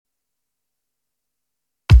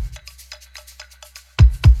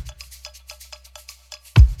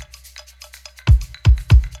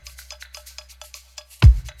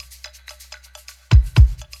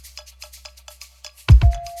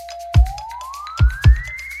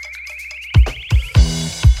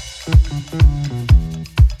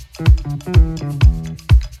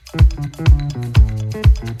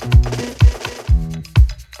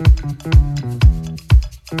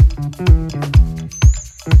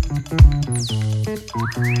Keep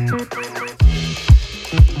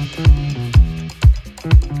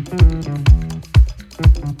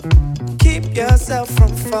yourself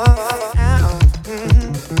from falling out.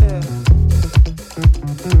 Yeah.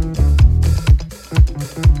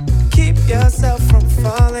 Keep yourself from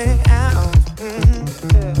falling out.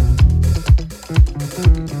 Yeah.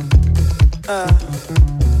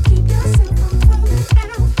 Keep yourself from falling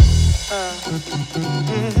out.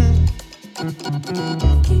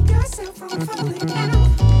 Keep yourself from falling out.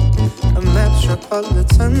 A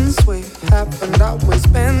metropolitan sway happened, always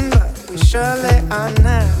been, but we surely are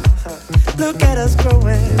now. Look at us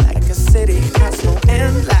growing like a city has no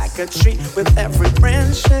end, like a tree with every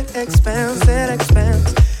branch it expands, it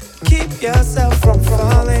expands. Keep yourself from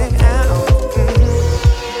falling out.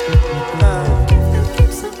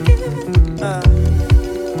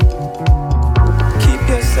 Keep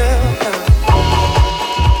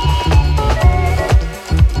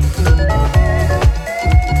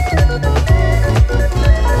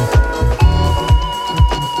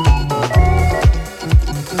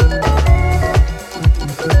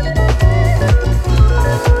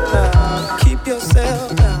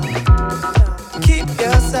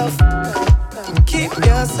yourself out. Keep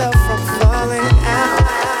yourself from falling out.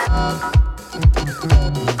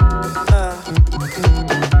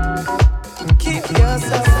 Keep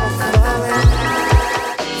yourself from falling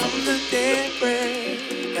out. From the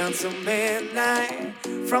daybreak down to midnight,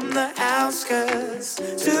 from the outskirts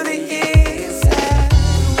to the east side,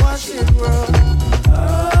 watch it roll.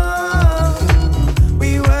 Oh,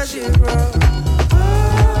 we watch it roll.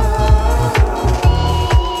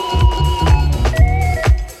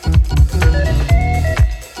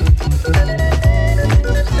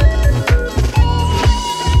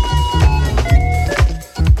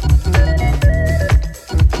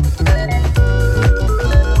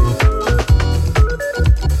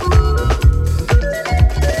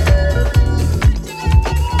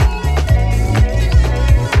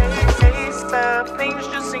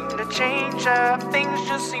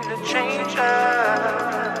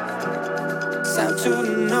 South to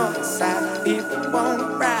the north side, people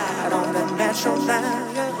won't ride on that metro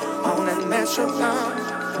line, on that metro line.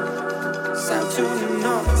 South to the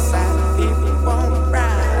north side, people won't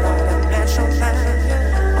ride on that metro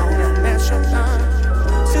line, on that metro line.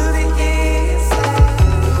 To the east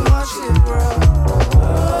side, watch it roll.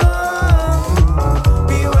 Oh,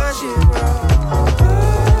 we watch it roll. Oh,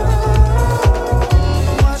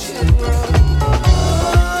 watch it roll.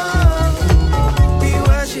 Oh, we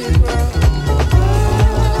watch it roll.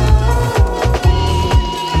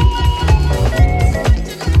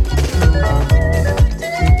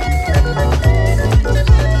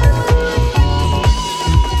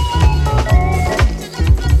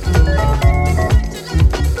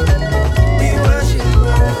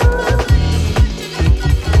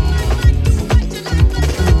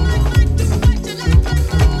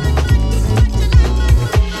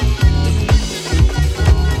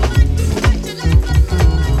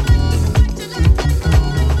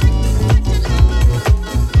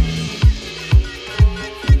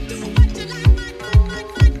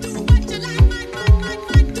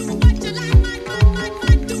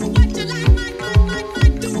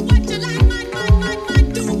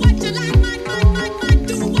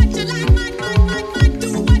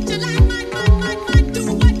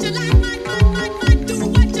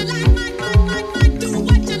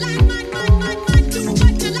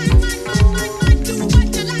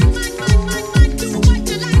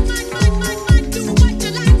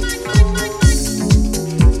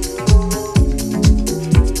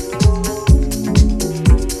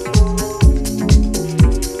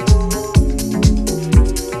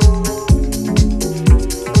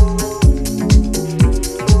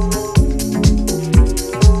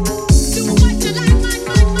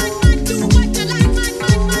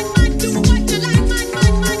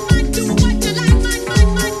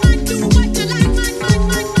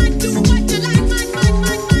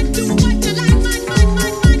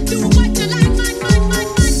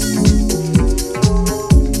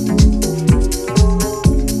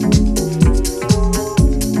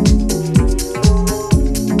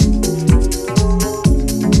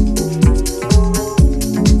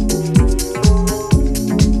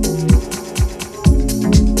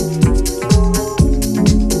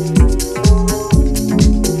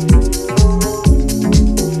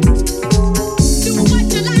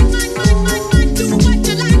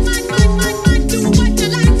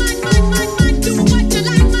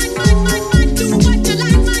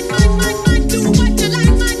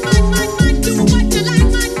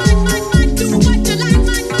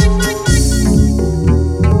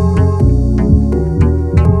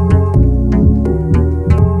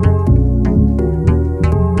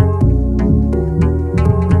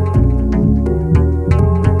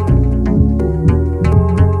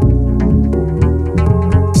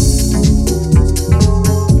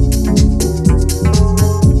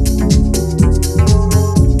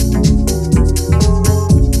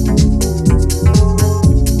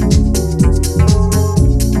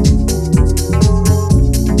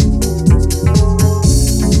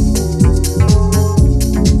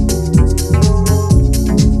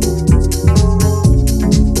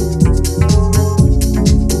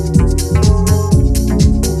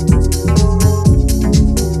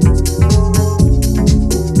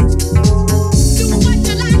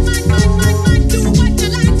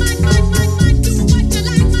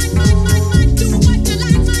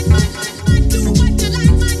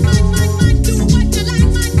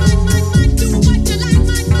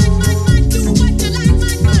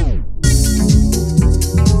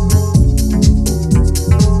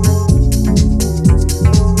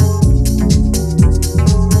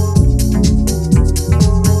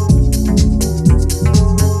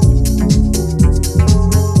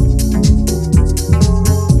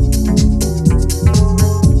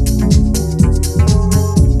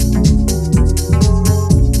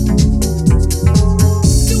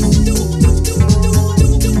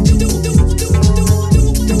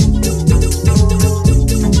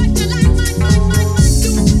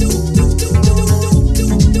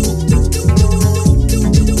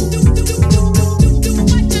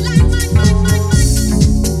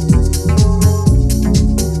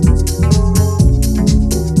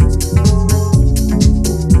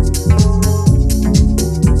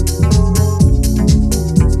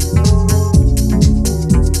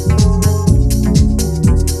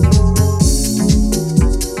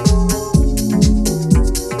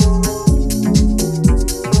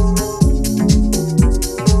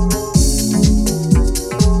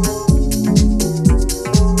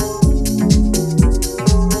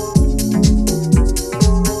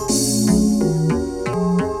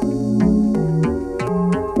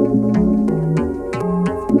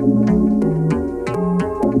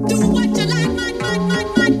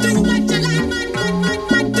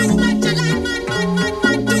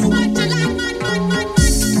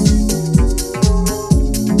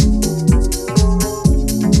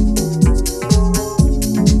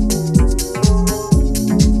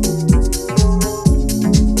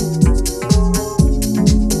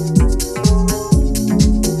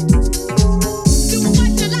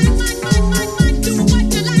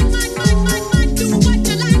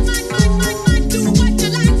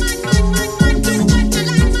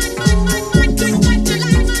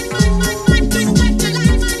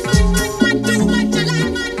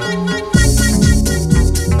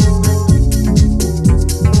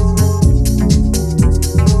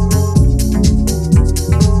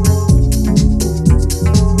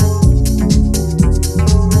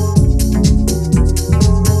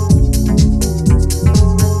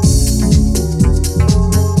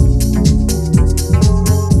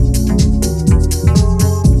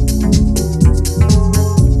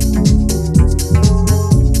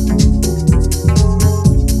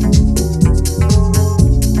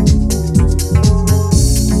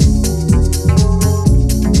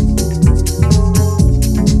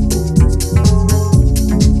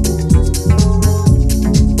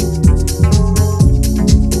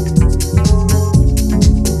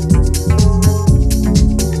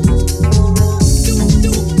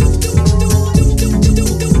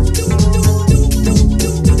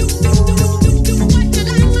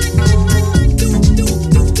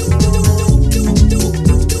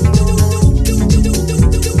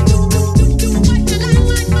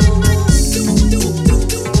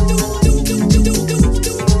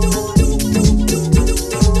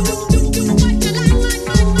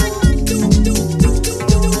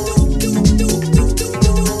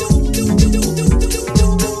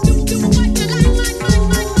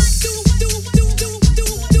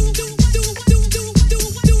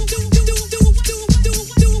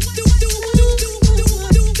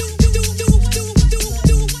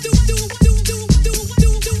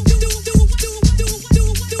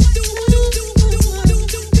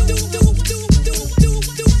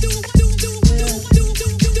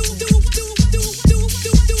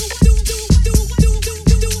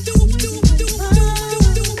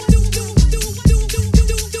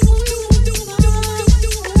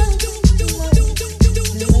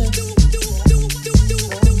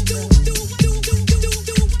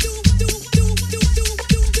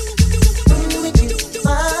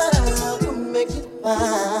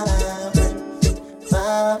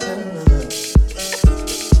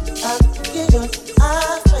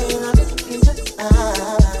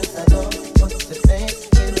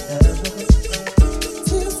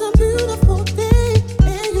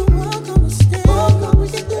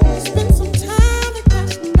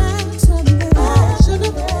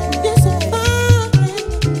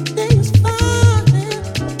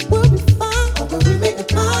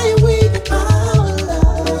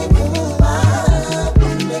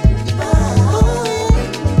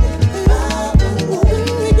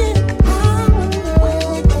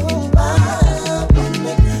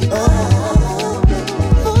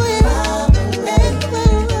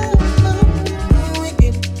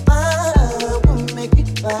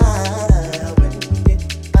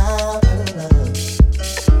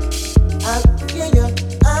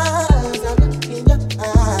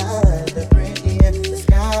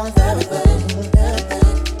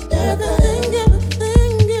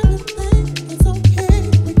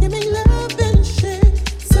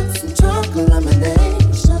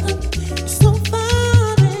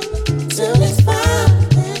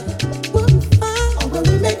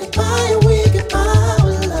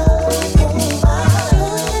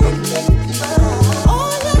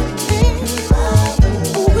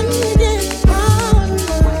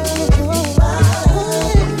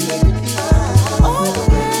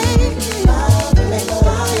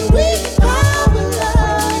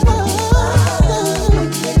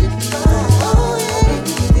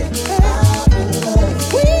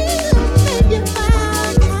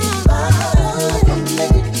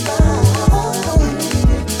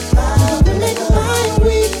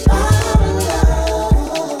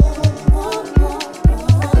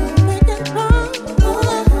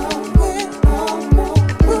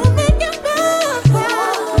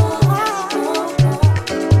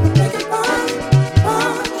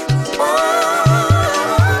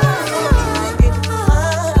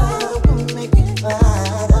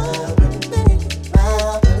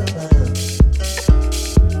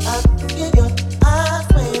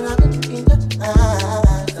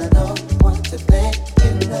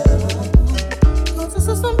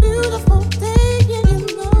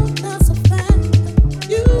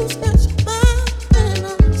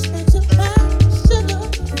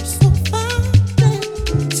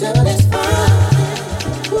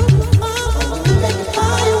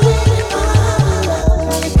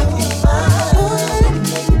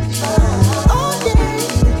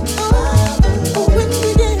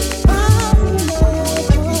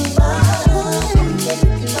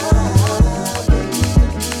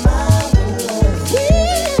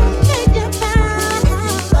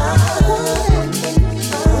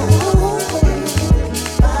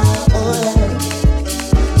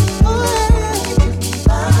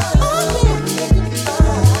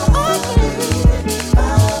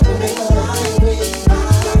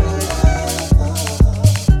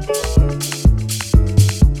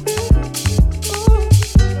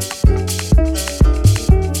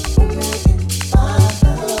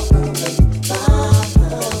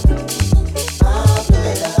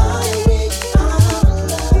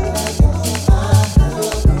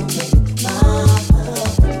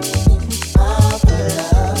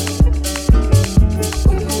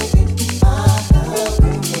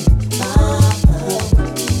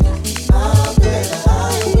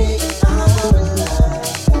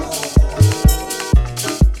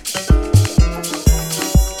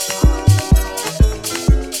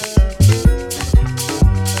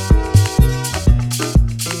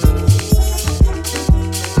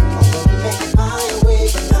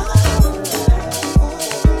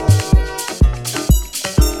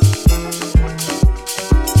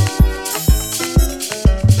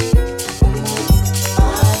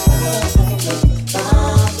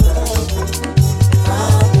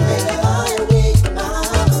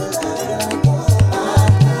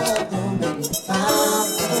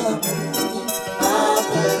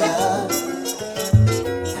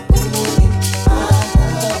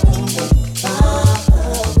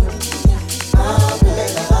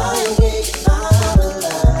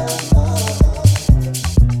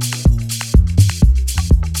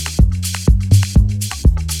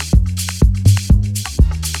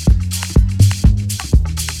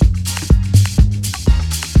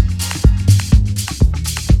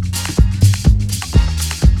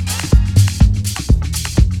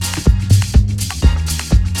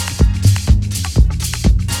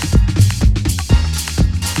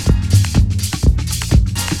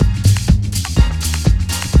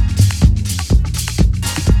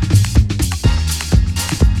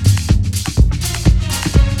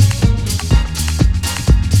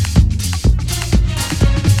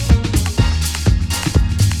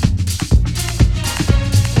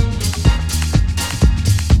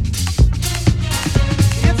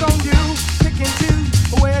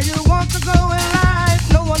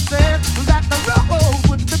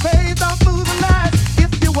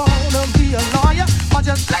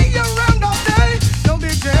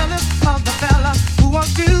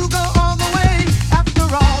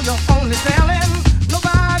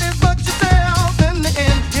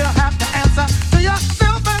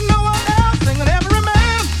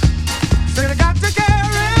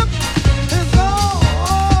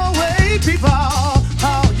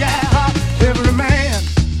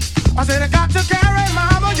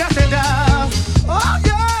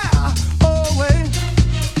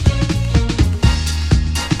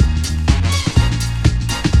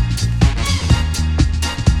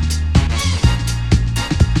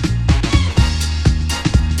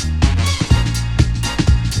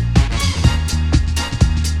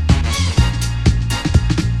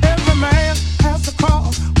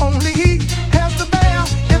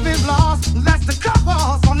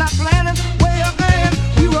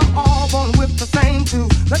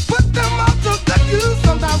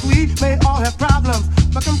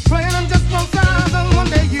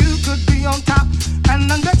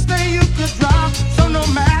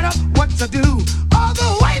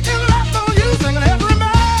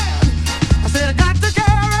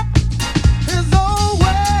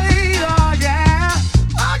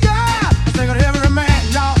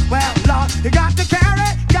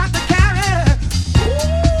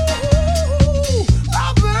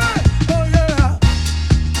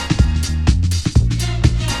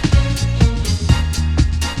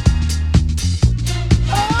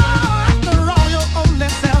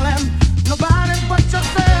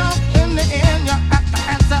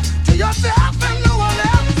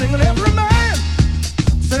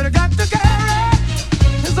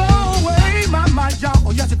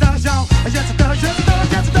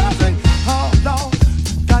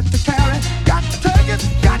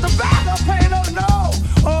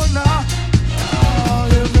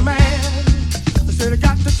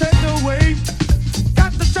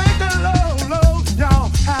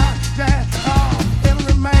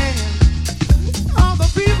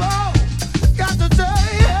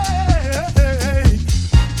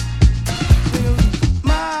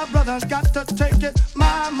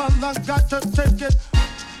 got to take it.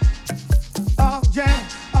 Oh yeah,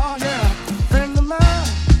 oh yeah. Friend of mine,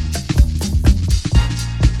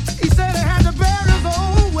 he said he had to bear his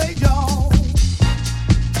own weight, y'all.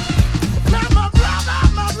 Now my brother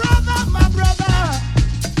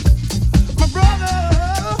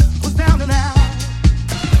was down and out.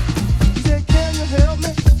 He said, can you help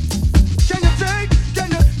me? Can you take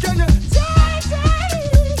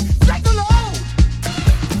the load?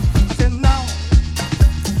 I said, no.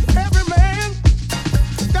 Every man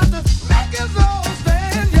got to make his own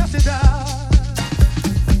stand. Yes, he does.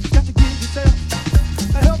 Got to give yourself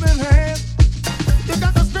a helping hand. You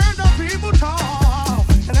got to stand up, people tall,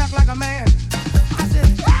 and act like a man. I said,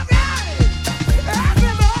 everybody.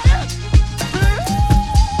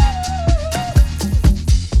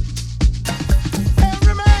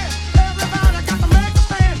 Every man, everybody got to make a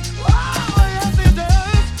stand. Oh, yes, he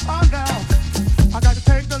does. Oh, no. I got to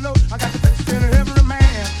take the load. I got to stand. Every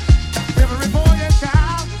man, every boy and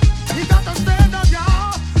child, he got to stand up,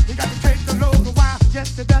 y'all. He got to take the load. Why?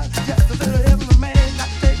 Yes, he does. Yes, he does. Every man got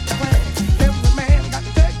to take the way. Every man got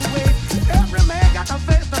to take the way. Every man got to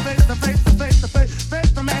face the face, the face, the face, the face,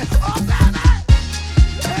 face the man. Oh, baby.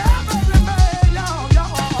 Every man, y'all.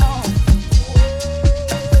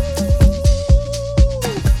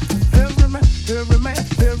 Every man,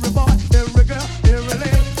 every boy, every girl, every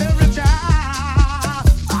lady, every child.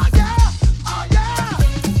 Oh yeah,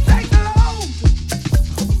 take the load,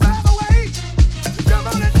 bear the weight. You're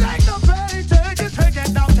gonna take the pain, take it,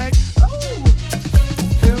 don't take. Ooh,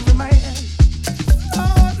 every man, oh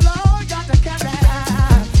Lord, got to catch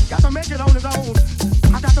that, got to make it on his own.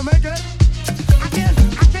 I got to make it. I can't.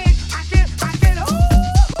 Ooh,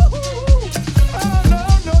 oh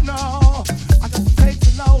no. I got to take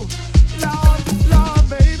the load. Lord,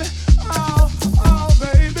 baby. Oh,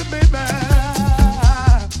 baby.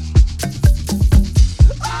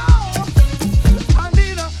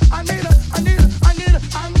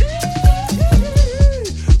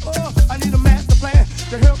 Oh, I need a master plan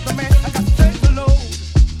to help the man. I got to take the load.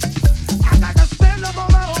 I got to stand up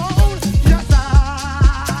on my own. Yes,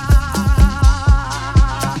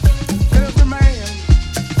 every man,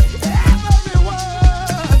 everyone,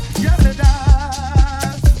 yes it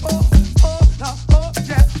does. Oh,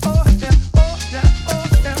 yeah,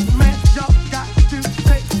 every man, y'all got to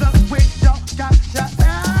take the weight, y'all got to,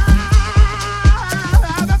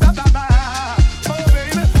 oh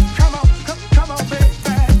baby, come on, baby,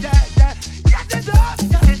 yeah, yes it does,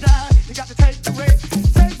 you got to take the weight,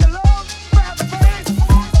 take the load, grab the face.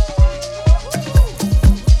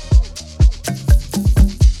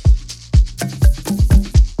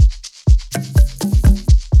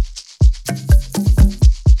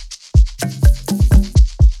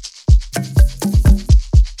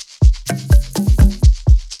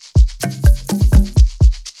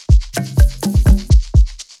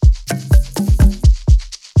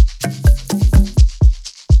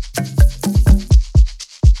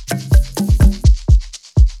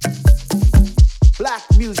 Black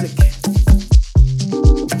music.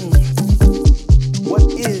 What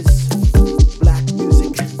is black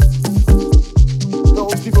music?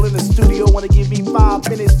 Those people in the studio want to give me 5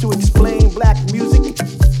 minutes to explain black music.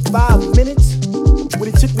 5 minutes? When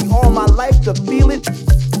it took me all my life to feel it?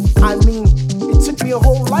 I mean, it took me a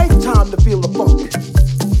whole lifetime to feel the funk.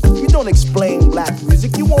 You don't explain black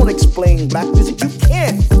music. You won't explain black music. You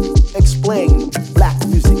can't explain black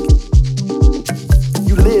music.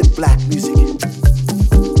 You live black music.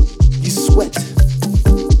 You sweat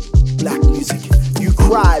black music. You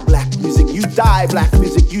cry black music. You die black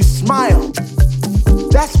music. You smile.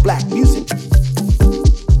 That's black music.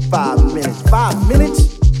 5 minutes. 5 minutes?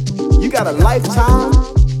 You got a lifetime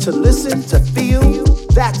to listen, to feel.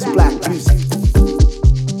 That's black music.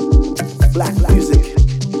 Black music.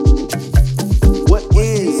 What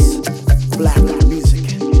is black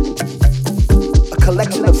music? A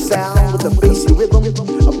collection of sound with a bassy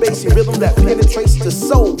rhythm that penetrates the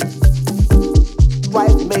soul.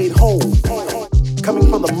 Life made whole, coming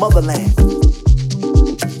from the motherland,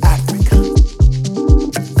 Africa.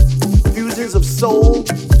 Fusions of soul,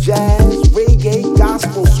 jazz, reggae,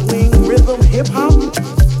 gospel, swing, rhythm, hip hop,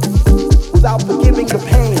 without forgiving the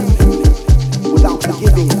pain, without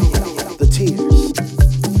forgiving the tears.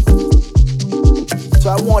 So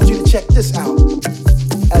I want you to check this out.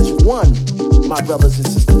 As one, my brothers and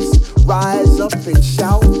sisters, rise up and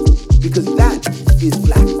shout, because that is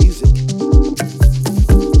black music.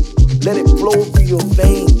 Let it flow through your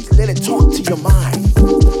veins. Let it talk to your mind.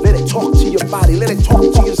 Let it talk to your body. Let it talk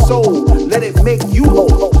to your soul. Let it make you whole.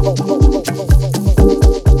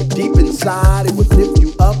 Deep inside, it will lift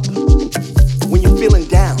you up. When you're feeling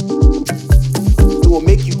down, it will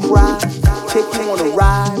make you cry.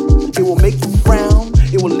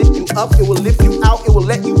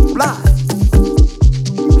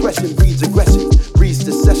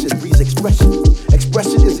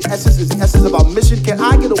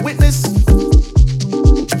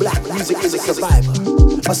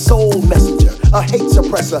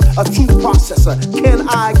 suppressor, a truth processor. Can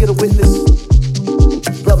I get a witness?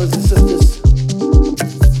 Brothers and sisters,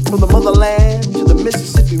 from the motherland to the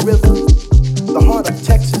Mississippi River, the heart of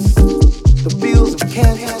Texas, the fields of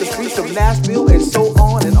Kansas, the streets of Nashville, and so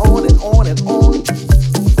on and on and on and on.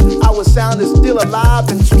 Our sound is still alive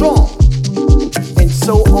and strong, and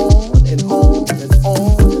so on and on and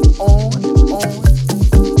on and on and on.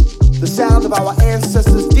 The sound of our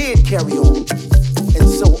ancestors did carry on, and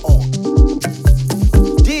so on.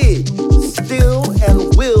 Did, still,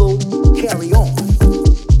 and will carry on,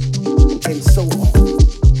 and so on.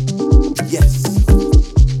 Yes.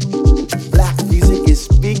 Black music is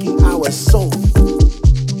speaking our soul,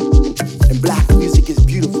 and black music is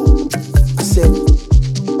beautiful. I said,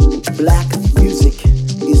 black music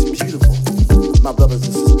is beautiful, my brothers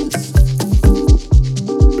and sisters.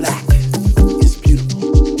 Black is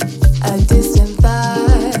beautiful. A distant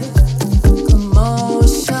vibe,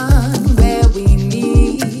 commotion where we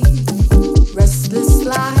meet, restless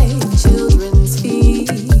like children's feet.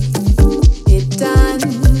 It done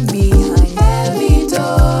behind heavy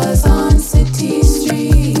doors on city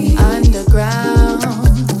street, underground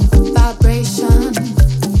vibration.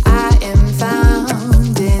 I am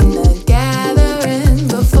found in the gathering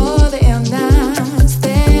before the illness.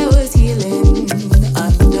 There was healing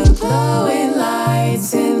under glowing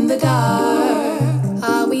lights in the dark.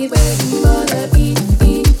 Are we waiting for the beat,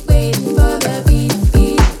 beat, waiting for the beat,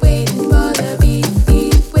 beat, waiting for the beat,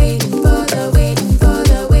 beat, waiting for the waiting for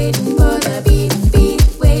the waiting for the beat, beat,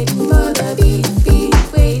 waiting for the beat, beat,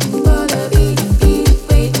 waiting for the beat, beat,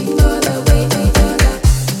 waiting for the waiting for the.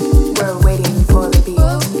 We're waiting for the beat.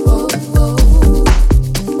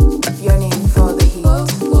 Yearning for the heat.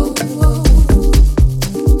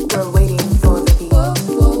 We're waiting for the beat.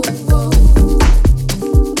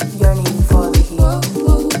 Yearning for the heat.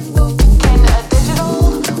 Can a digital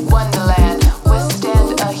wonderland withstand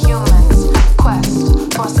a human's quest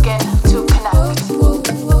for skin to connect?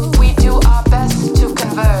 We do our best to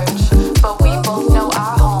converge, but we both know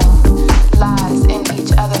our home lies in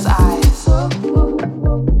each other's eyes.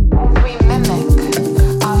 As we mimic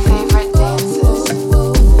our favorite dances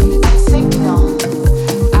and signal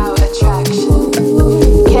our attraction,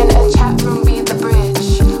 can a chat room be the bridge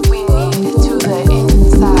we need to the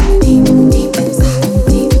inside? Deep, deep inside,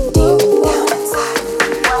 deep, deep down inside.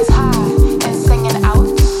 Once high and singing out,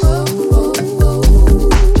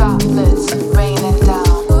 droplets raining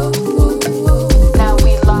down. Now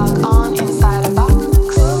we log on inside a box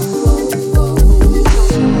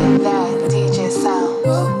to hear that DJ sound.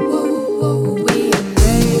 We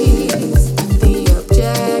embrace the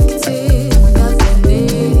objective, nothing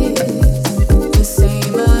is the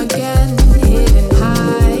same again, hidden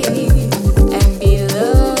high and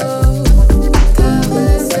below.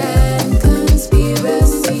 Covers and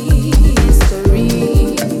conspiracy history.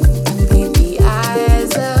 Keep the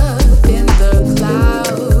eyes up in the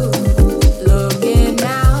cloud, looking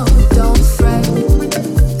out, don't fret.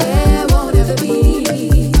 There won't ever be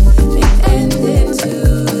an end into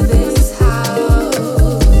this house.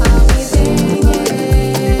 Are we there yet?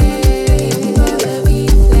 For the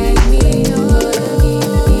beat, let me know the beat,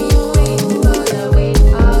 waiting for the wait.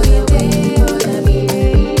 Are we there for the beat,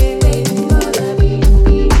 waiting for the beat,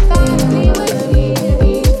 beat, finally with the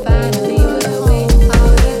beat, finally with the wait. Are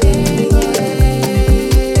we there yet?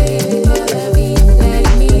 For the beat, let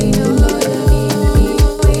me know the beat,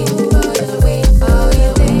 waiting for the wait. Are we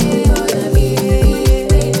there for the beat,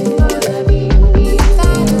 waiting for the beat,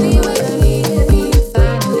 finally with the beat,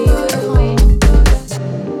 finally with the wait.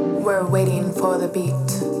 We're waiting for the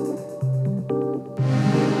beat,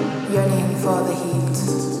 yearning for the heat.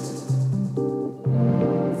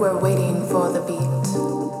 We're waiting for the beat,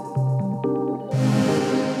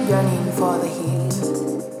 yearning for the heat.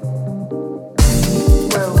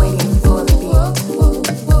 We're waiting for the beat,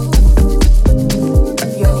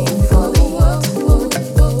 yearning for the heat.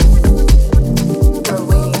 We're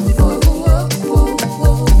waiting for the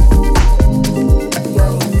beat,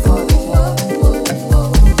 yearning for the heat.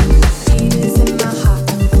 Beat is in my heart,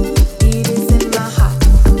 beat is in my heart,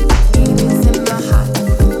 beat is in my heart,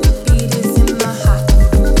 beat is in my heart,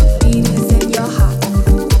 beat is in your heart.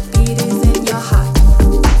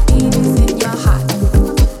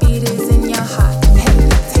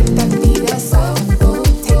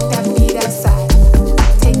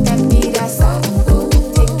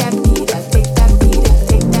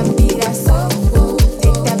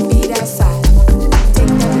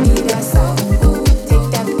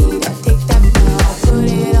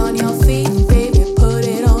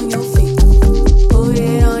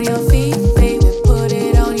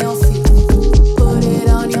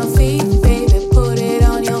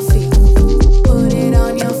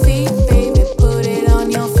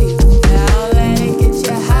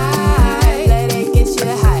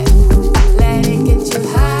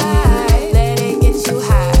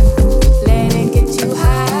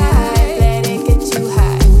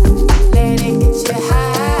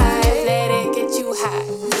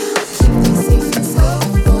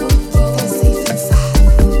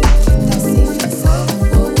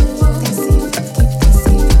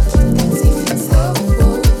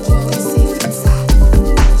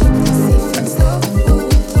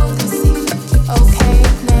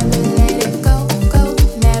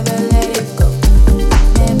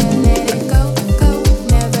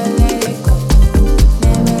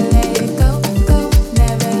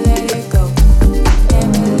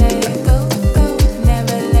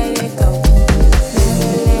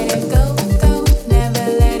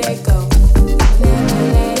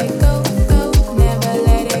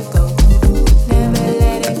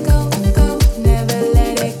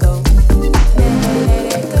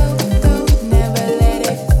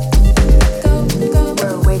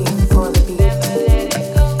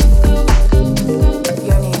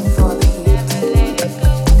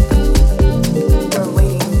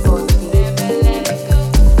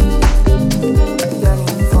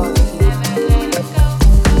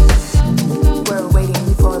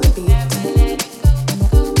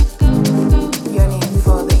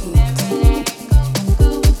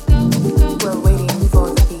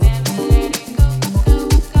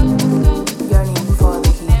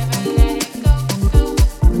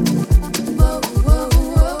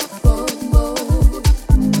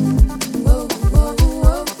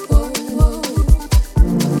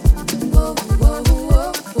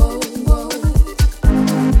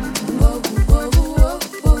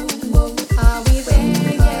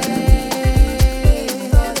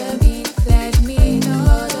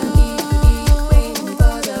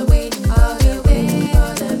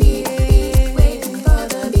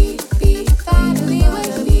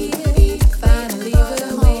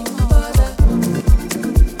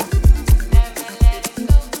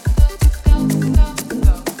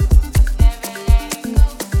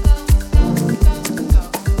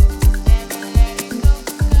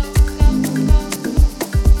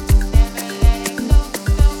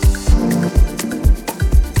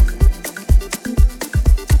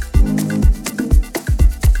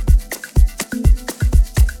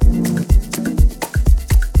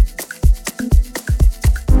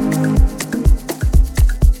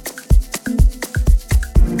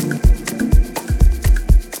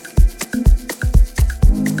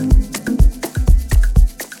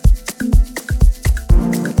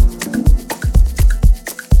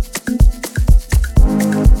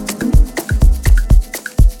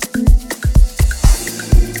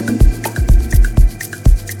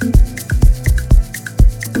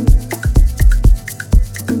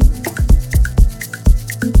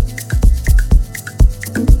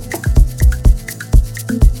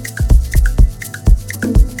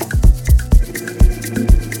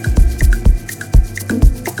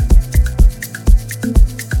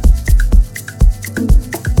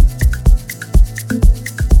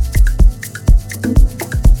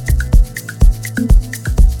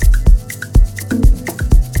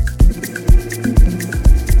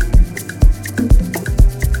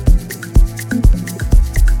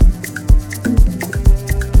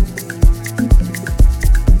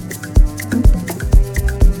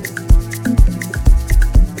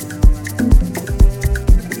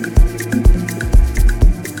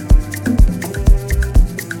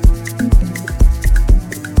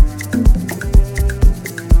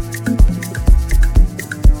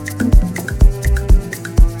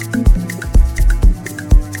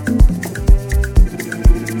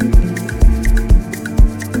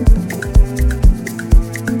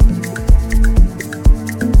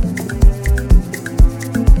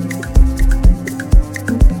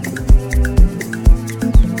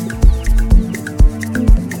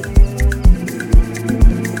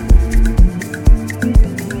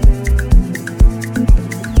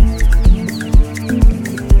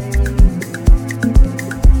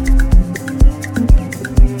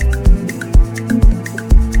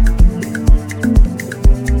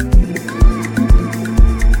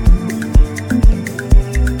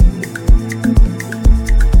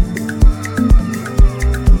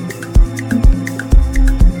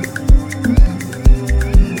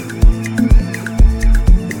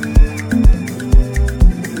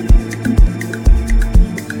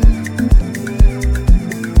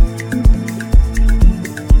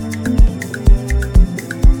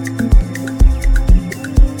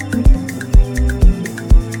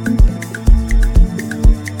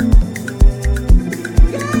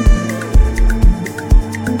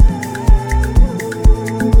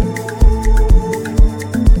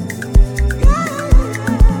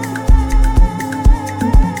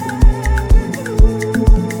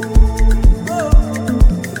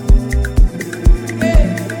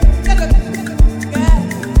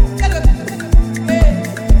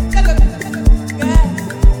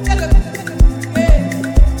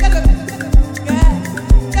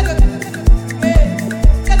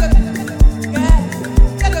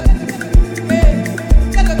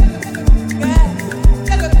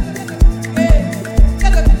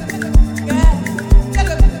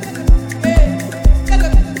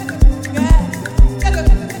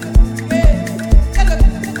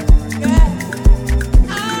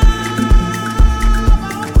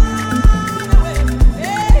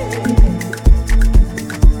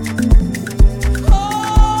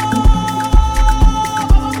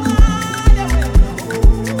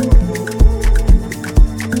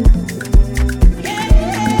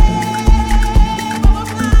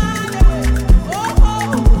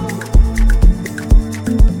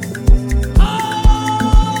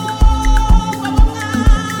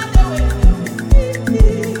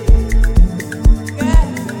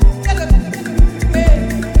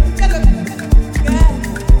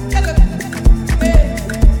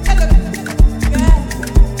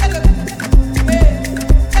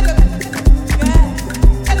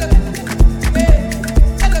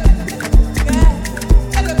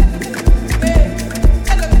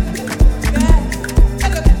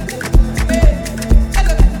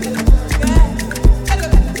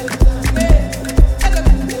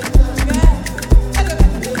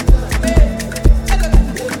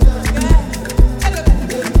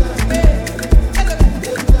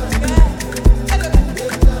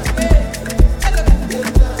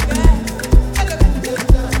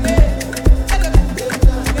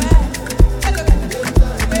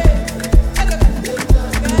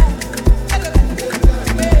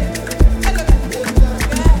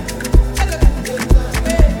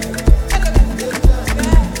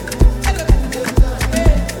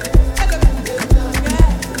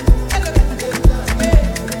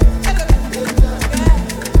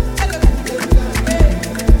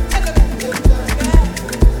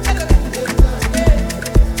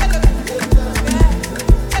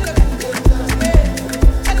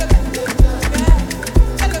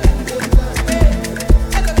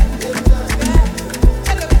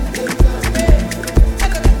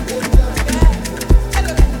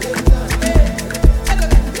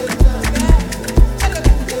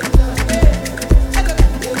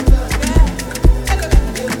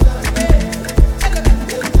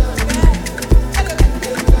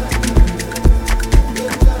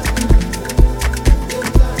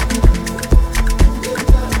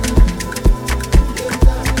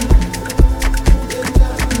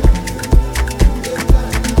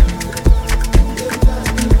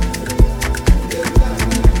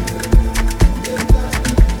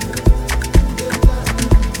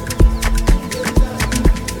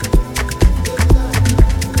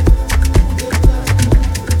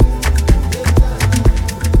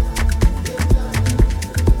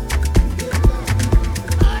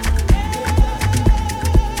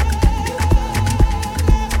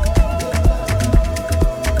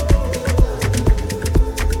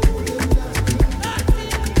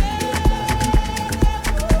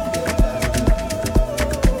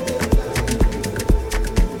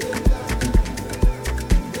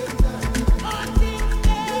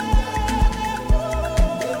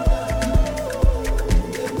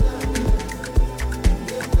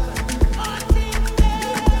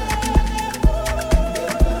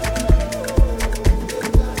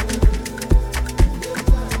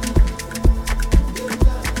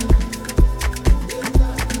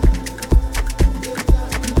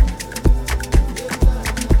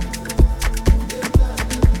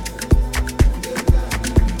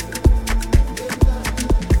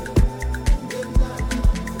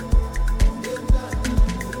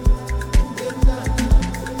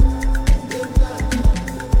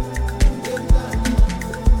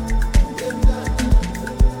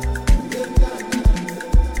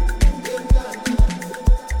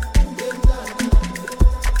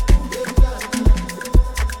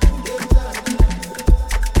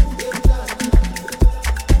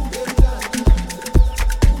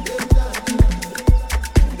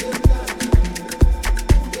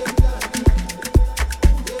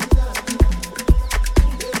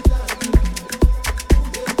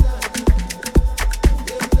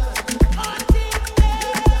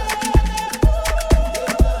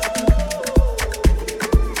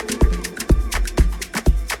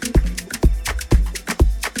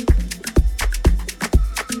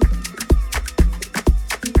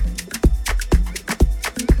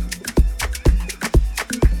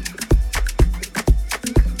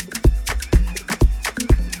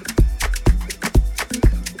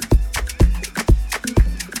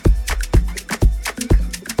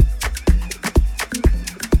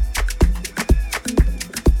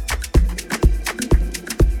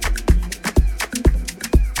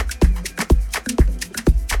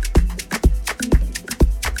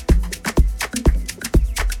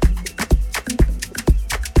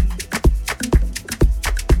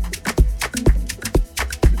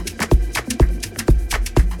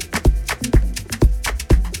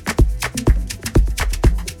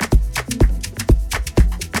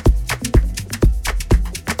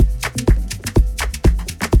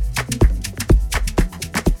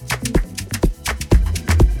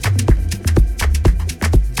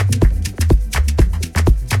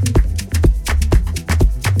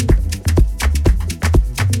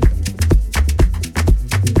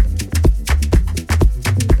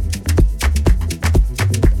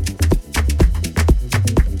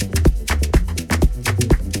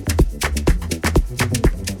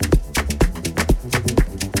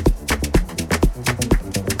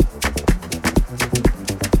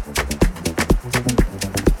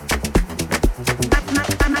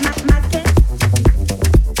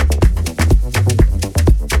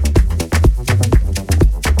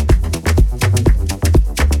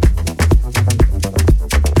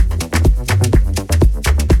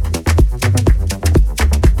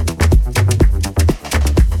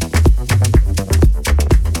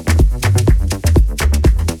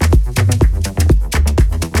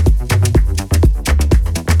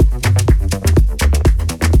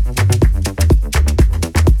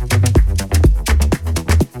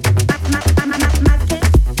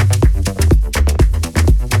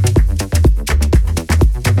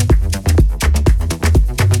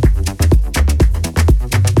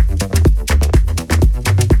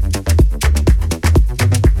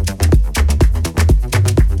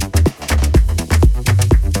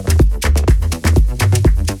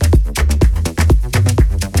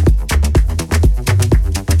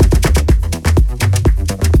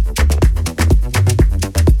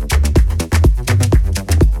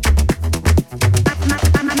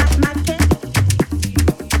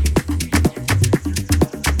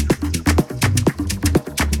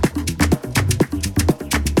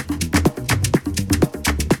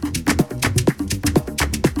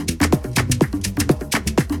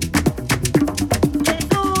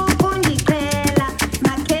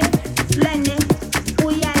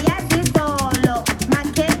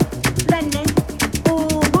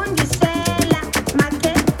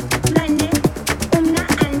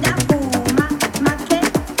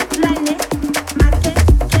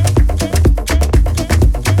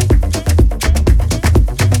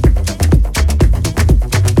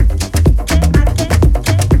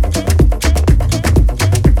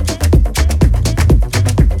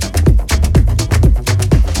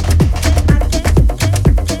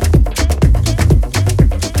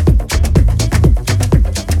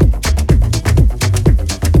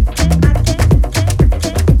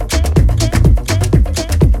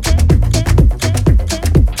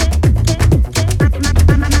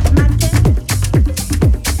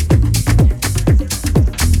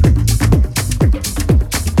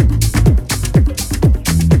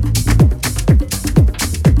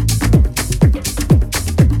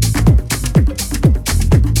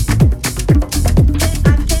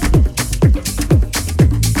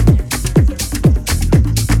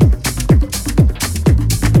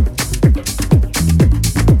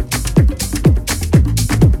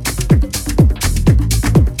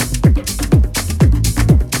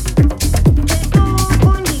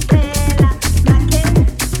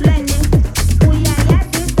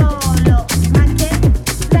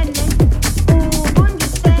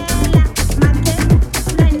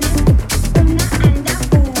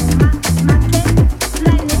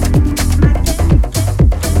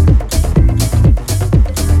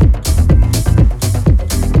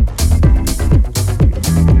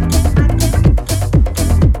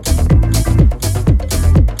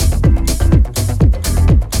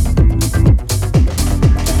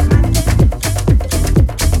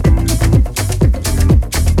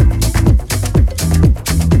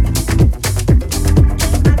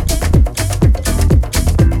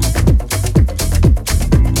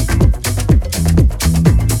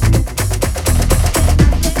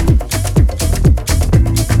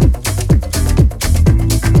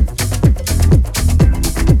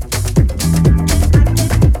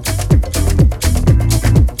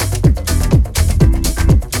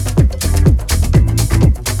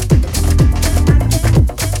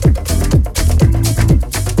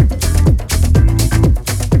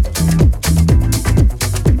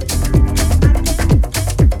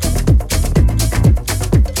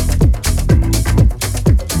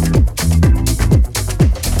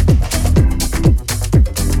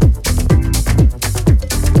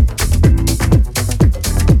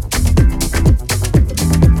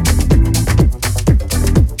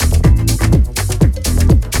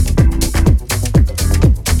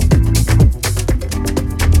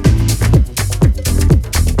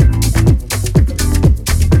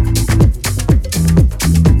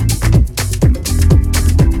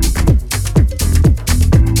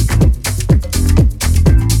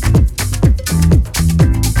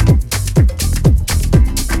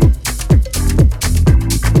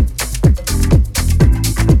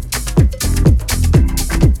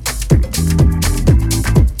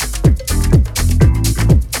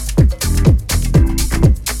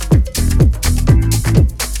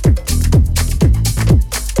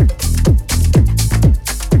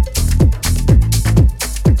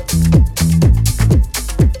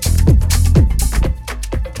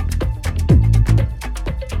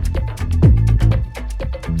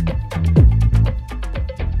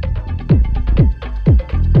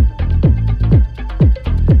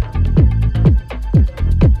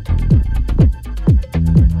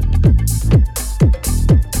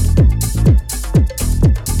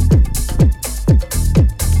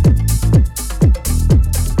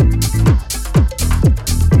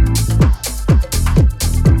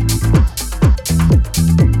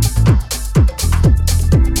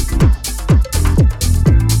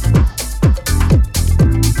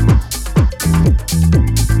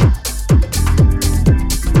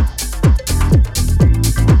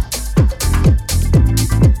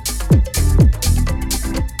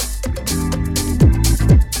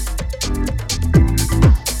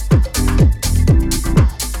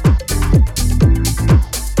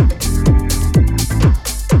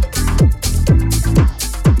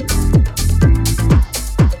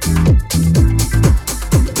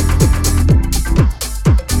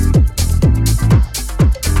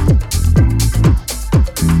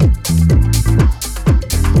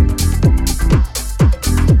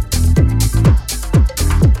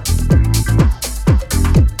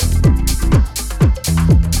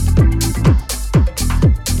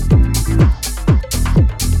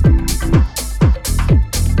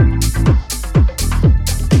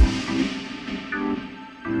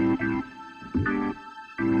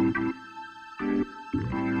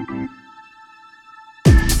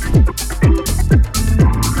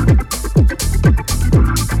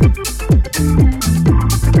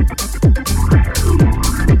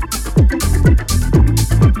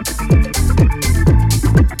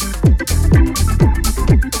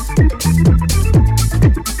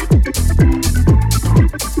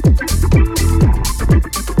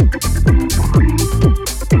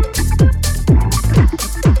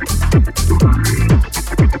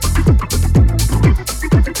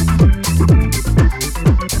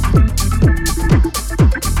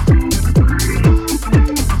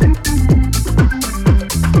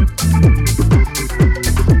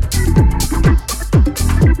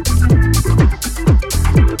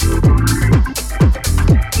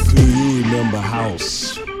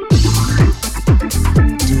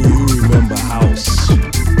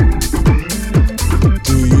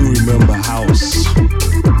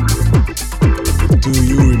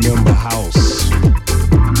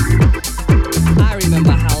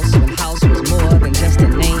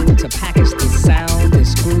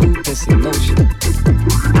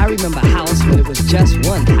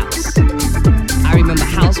 house. I remember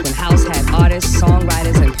house when house had artists,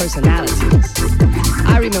 songwriters, and personalities.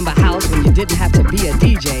 I remember house when you didn't have to be a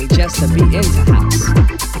DJ just to be into house.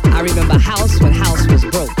 I remember house when house was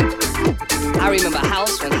broke. I remember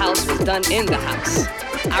house when house was done in the house.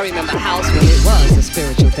 I remember house when it was a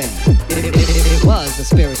spiritual thing. It was a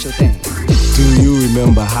spiritual thing. Do you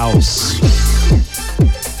remember house?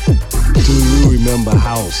 Do you remember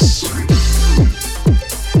house?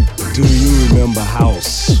 Do you remember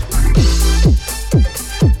house?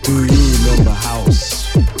 Do you remember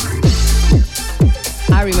house?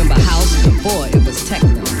 I remember house before it was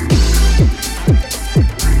techno.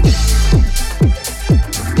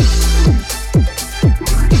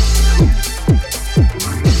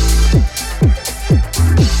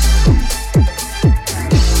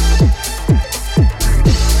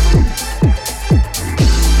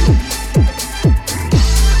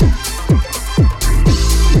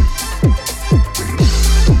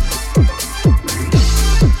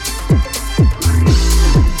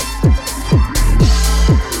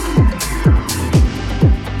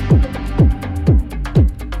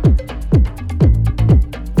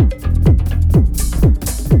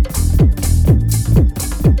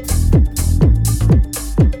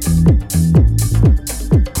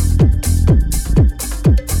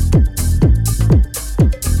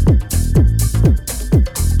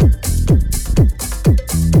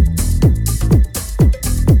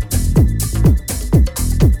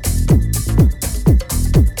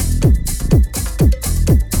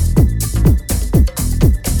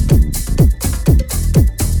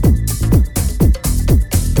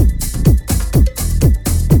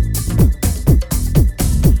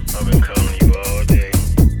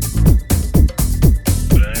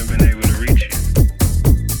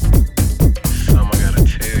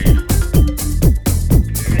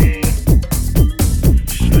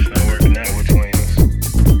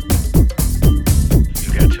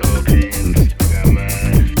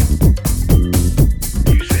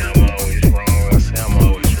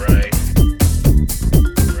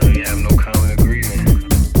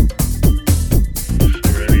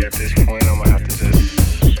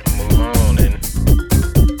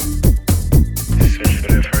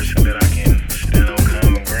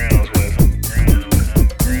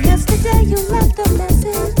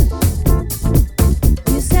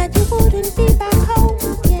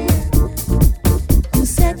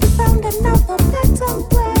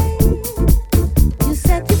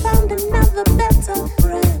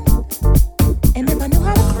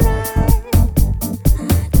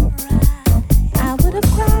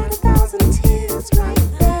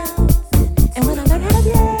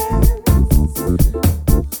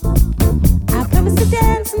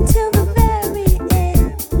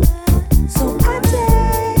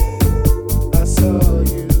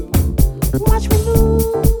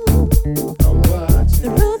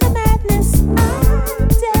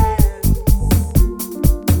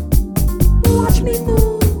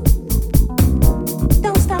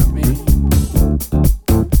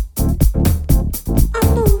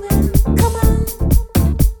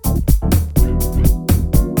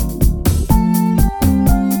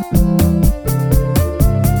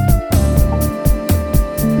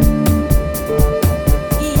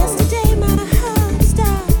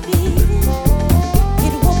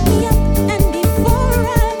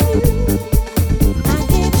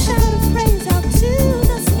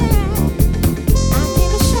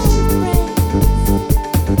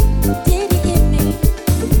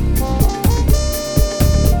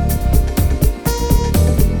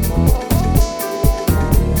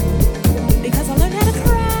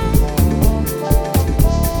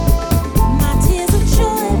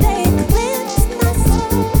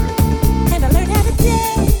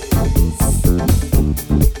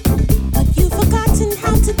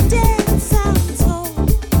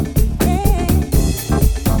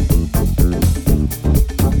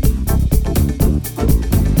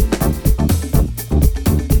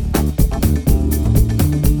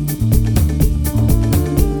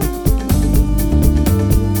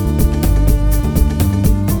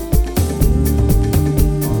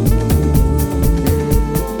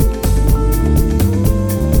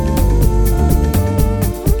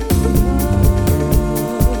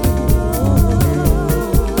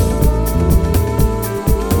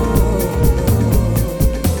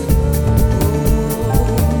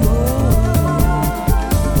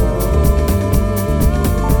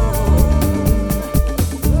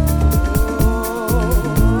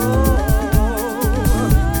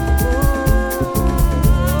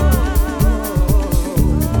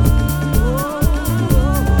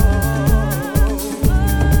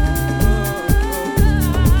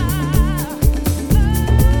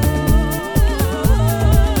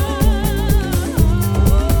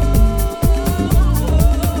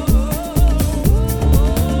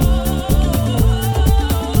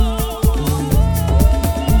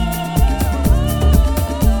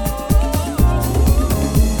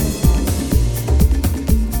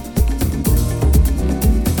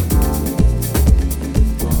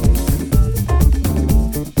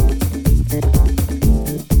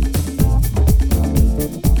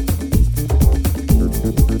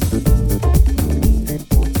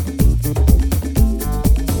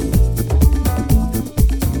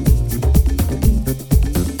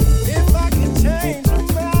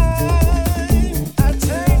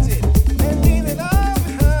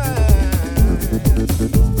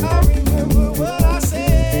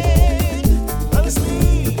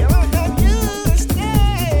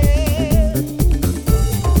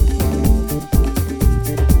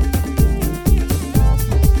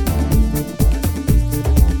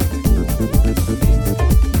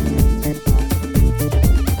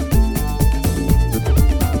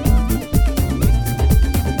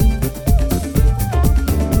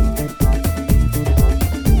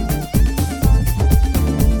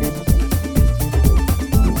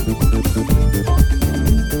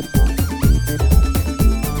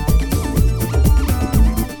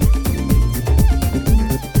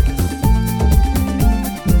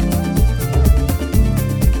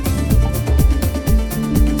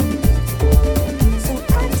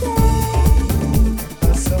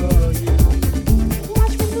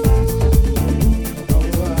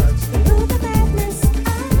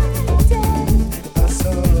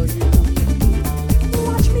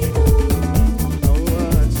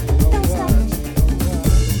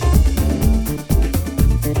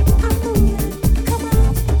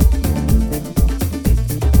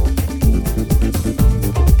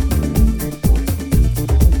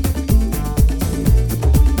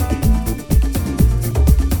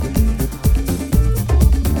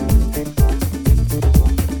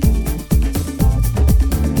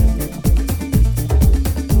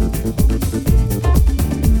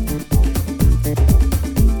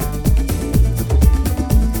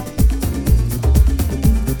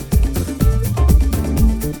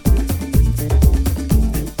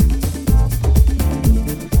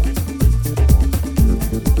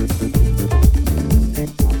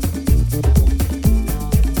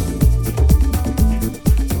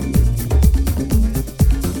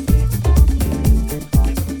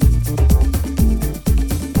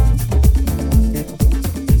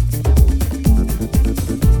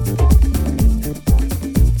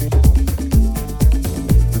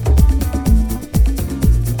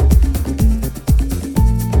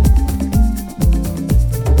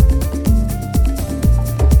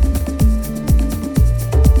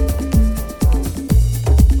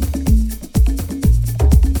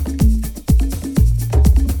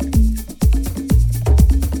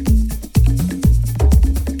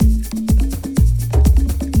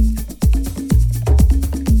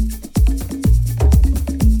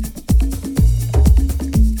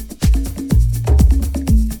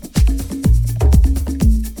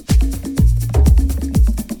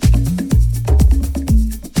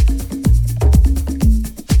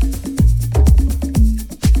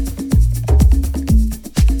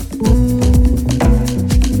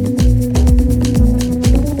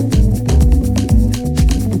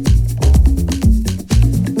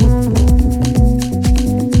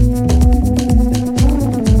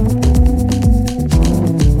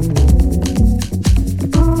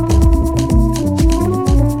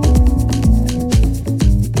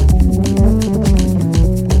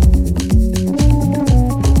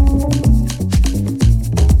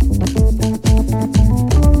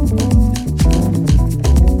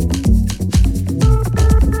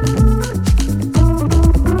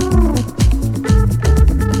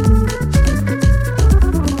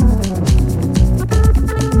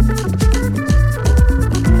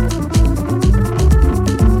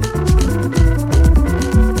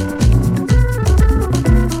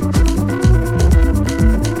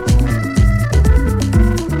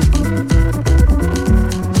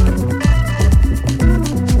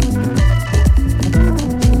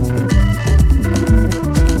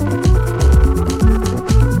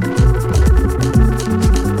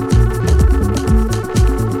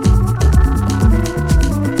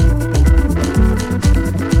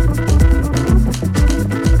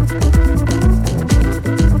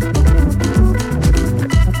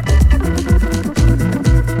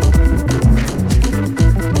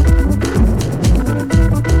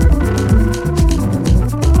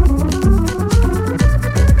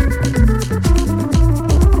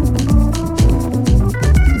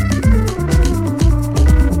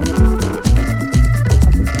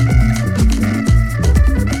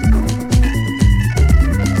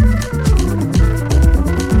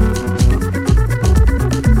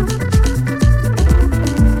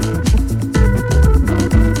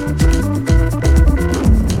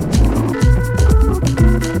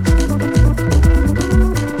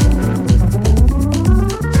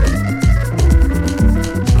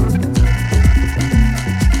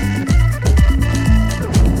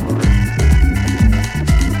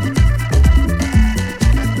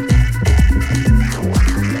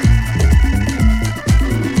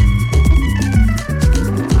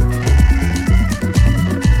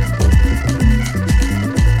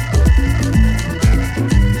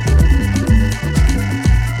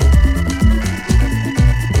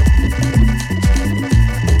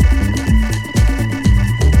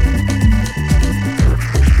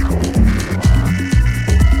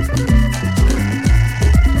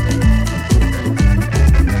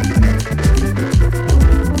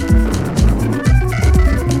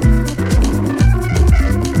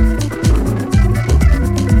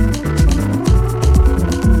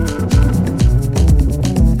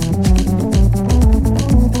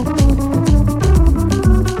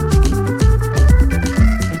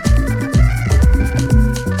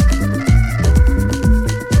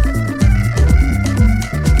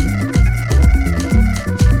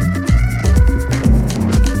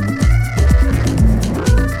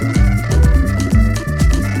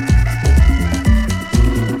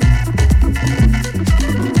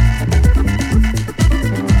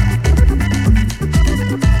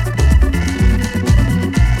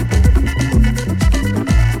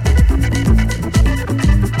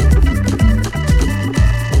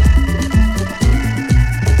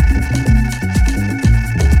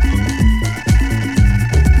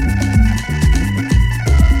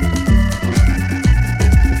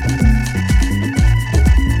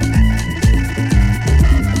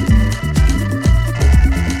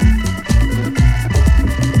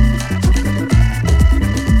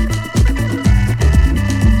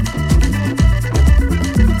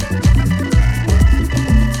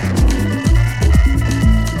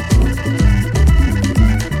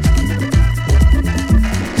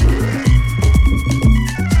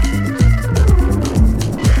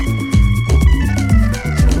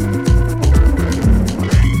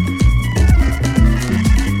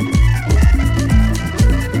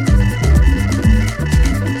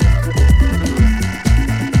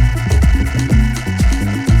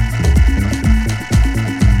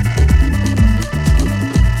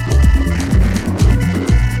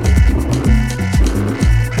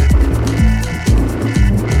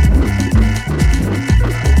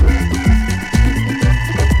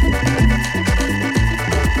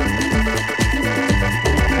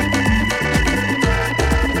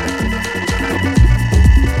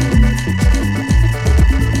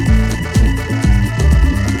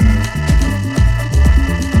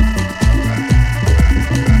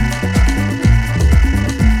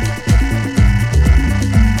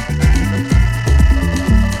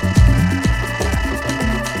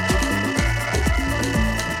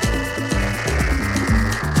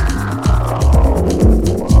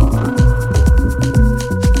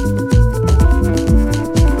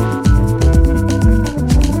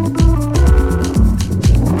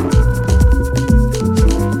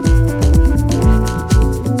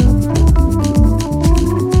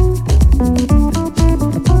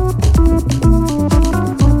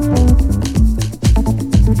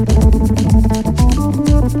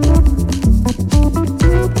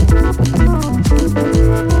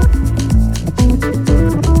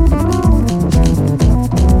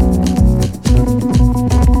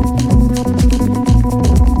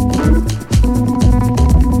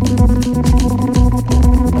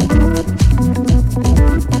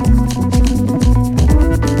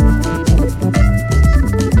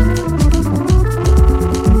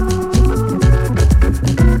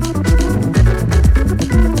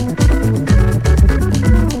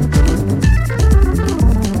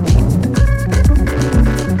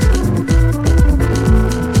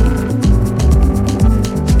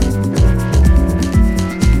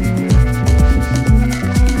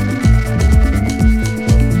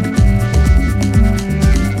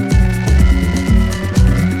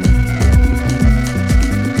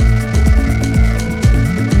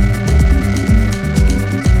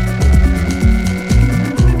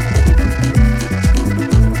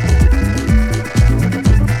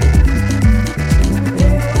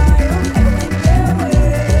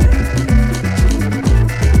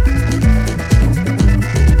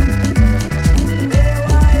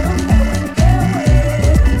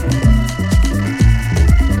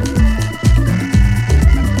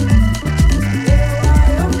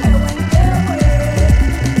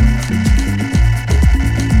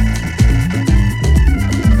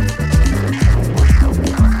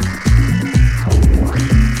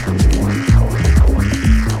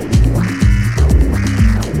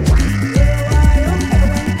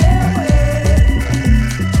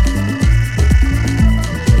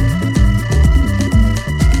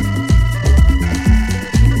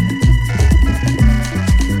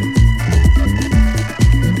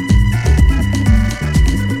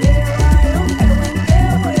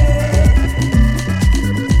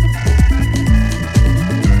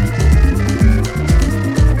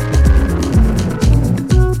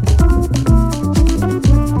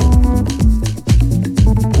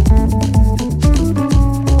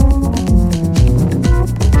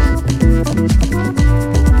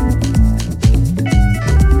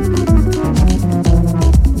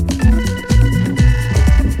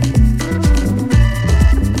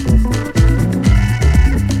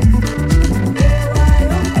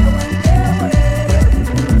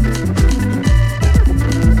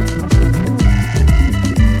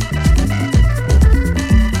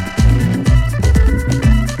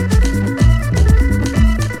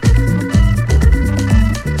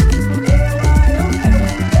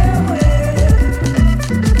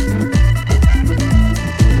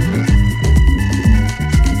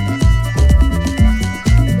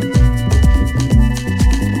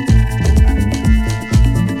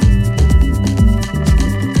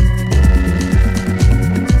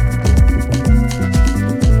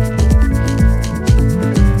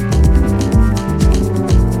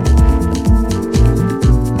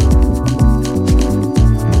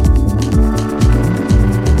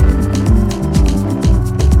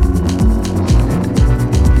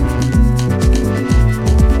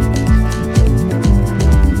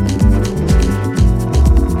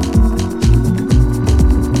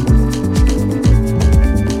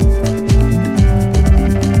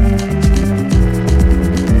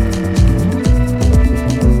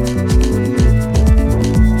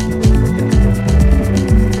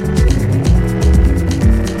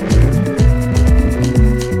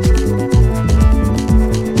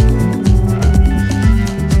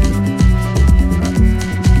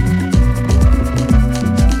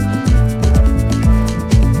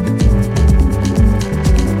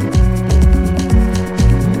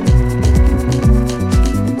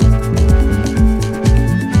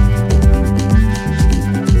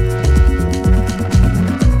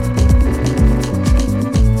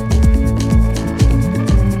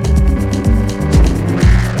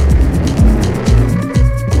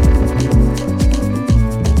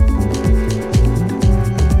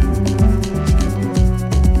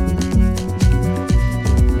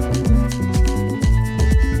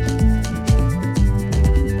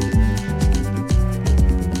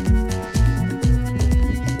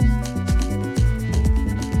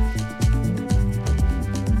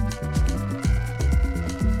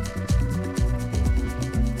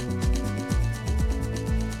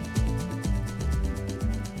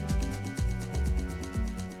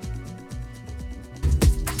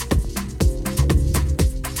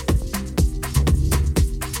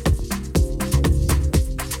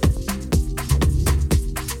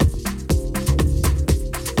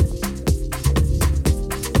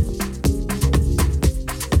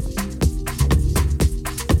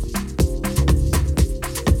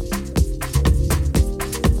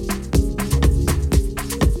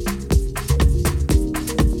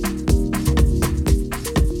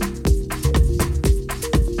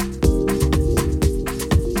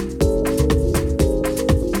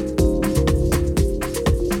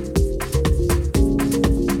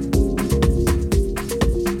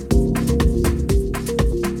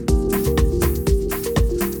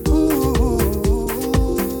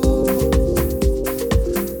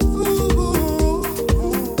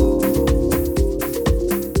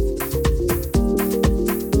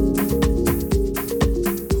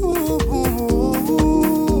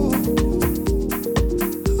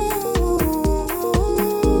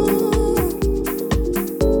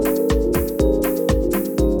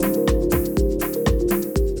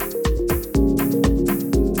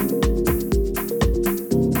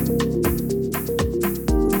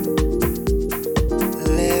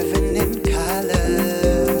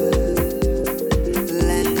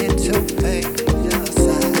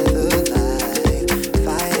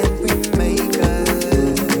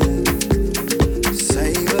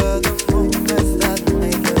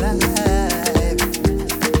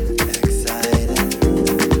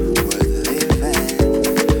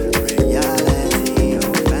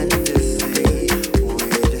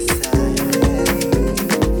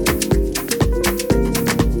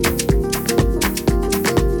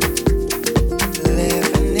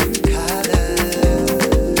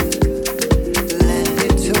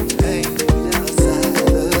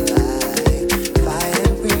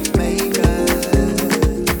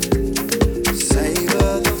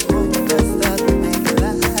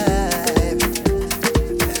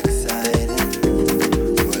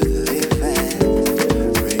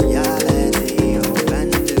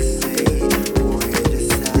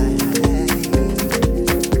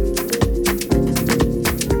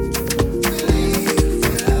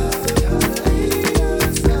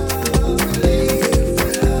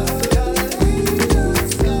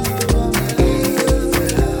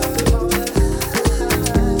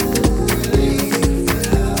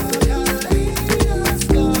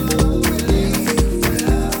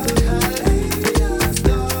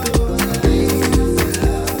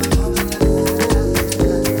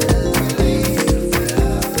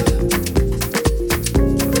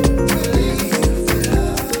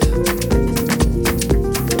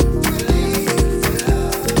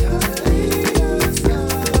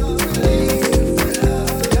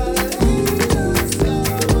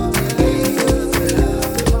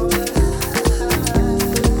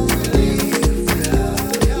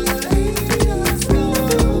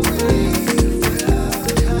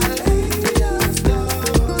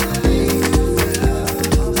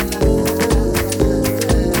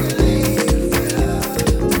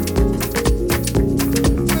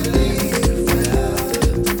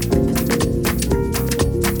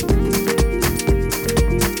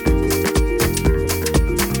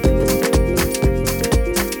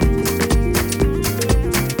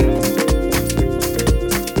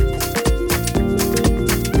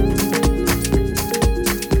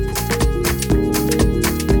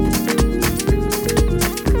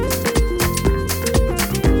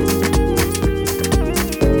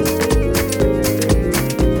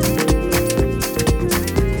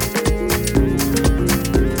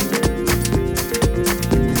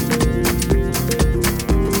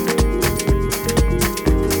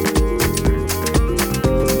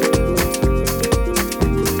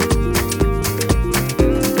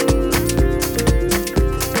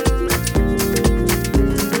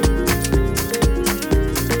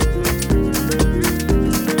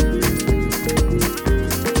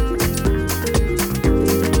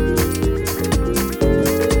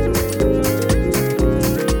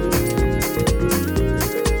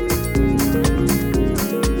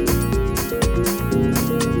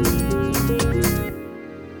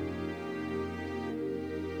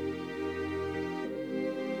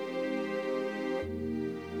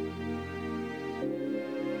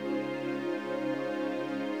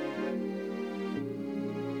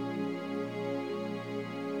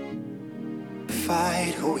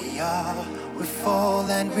 fight who we are, we fall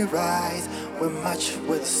and we rise. We march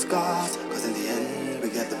with scars, cause in the end we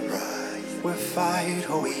get the prize. We fight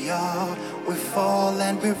who we are, we fall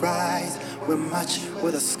and we rise. We march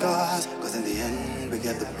with the scars, cause in the end we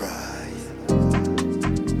get the prize.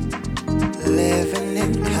 Living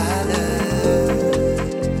in color,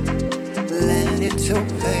 lend it to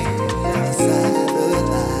pain inside the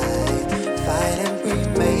light. Fight and we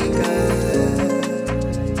make it.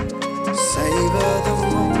 Savor the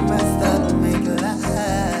moments that make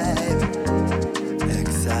life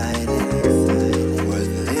exciting,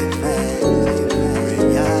 worth living,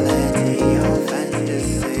 reality or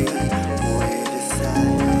fantasy, we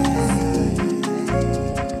decide.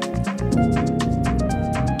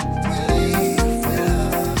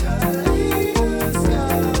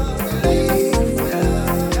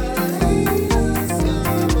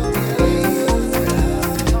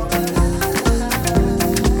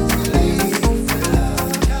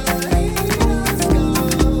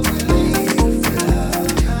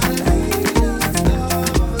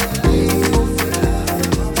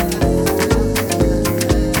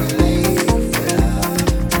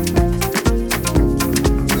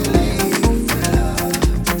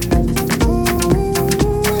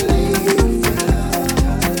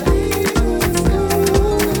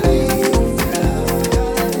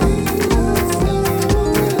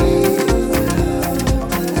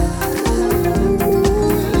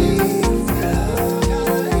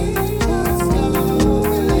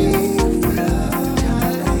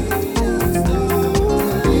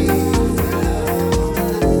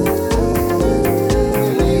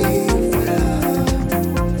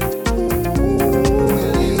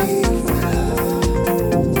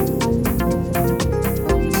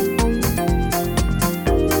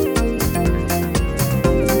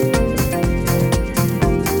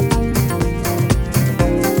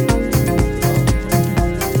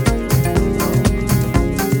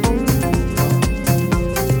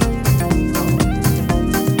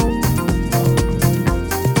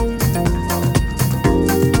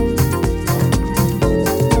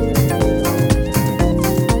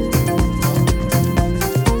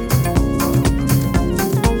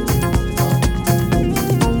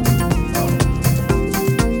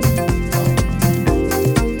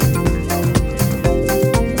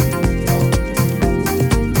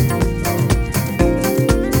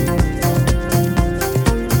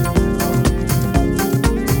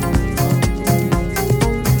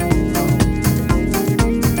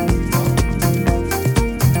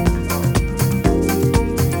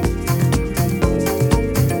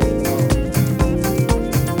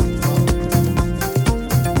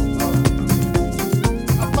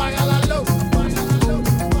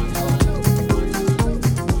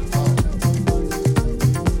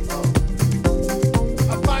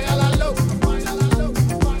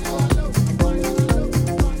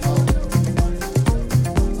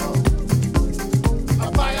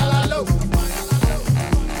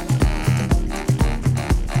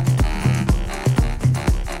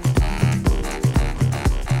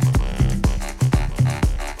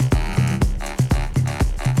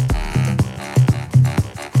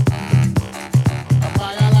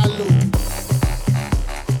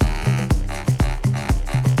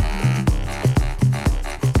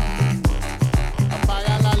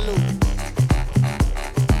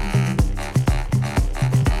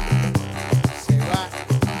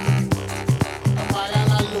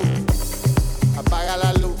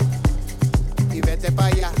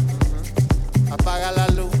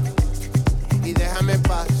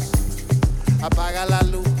 Apaga la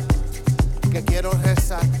luz, que quiero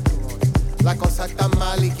rezar. La cosa está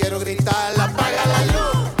mal y quiero gritar. Apaga la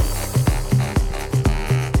luz.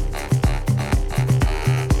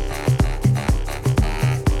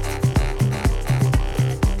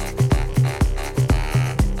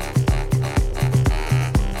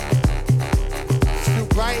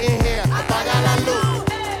 Right in here, apaga la luz.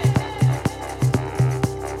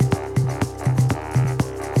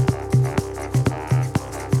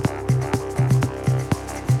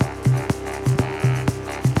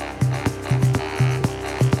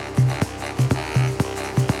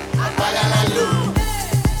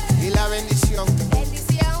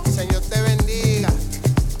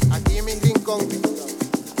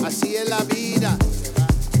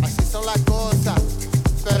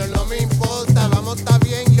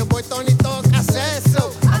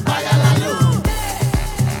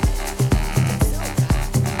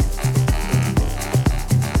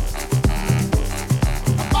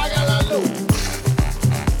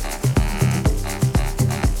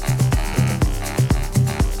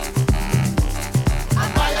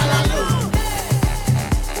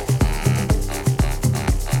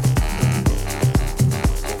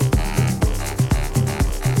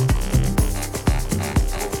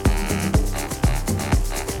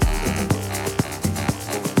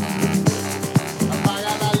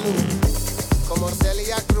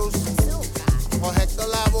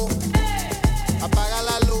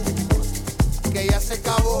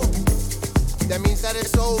 that means that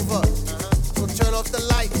it's over. So turn off the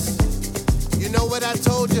lights. You know what I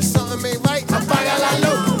told you, something ain't right. Apaga la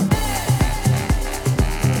luz.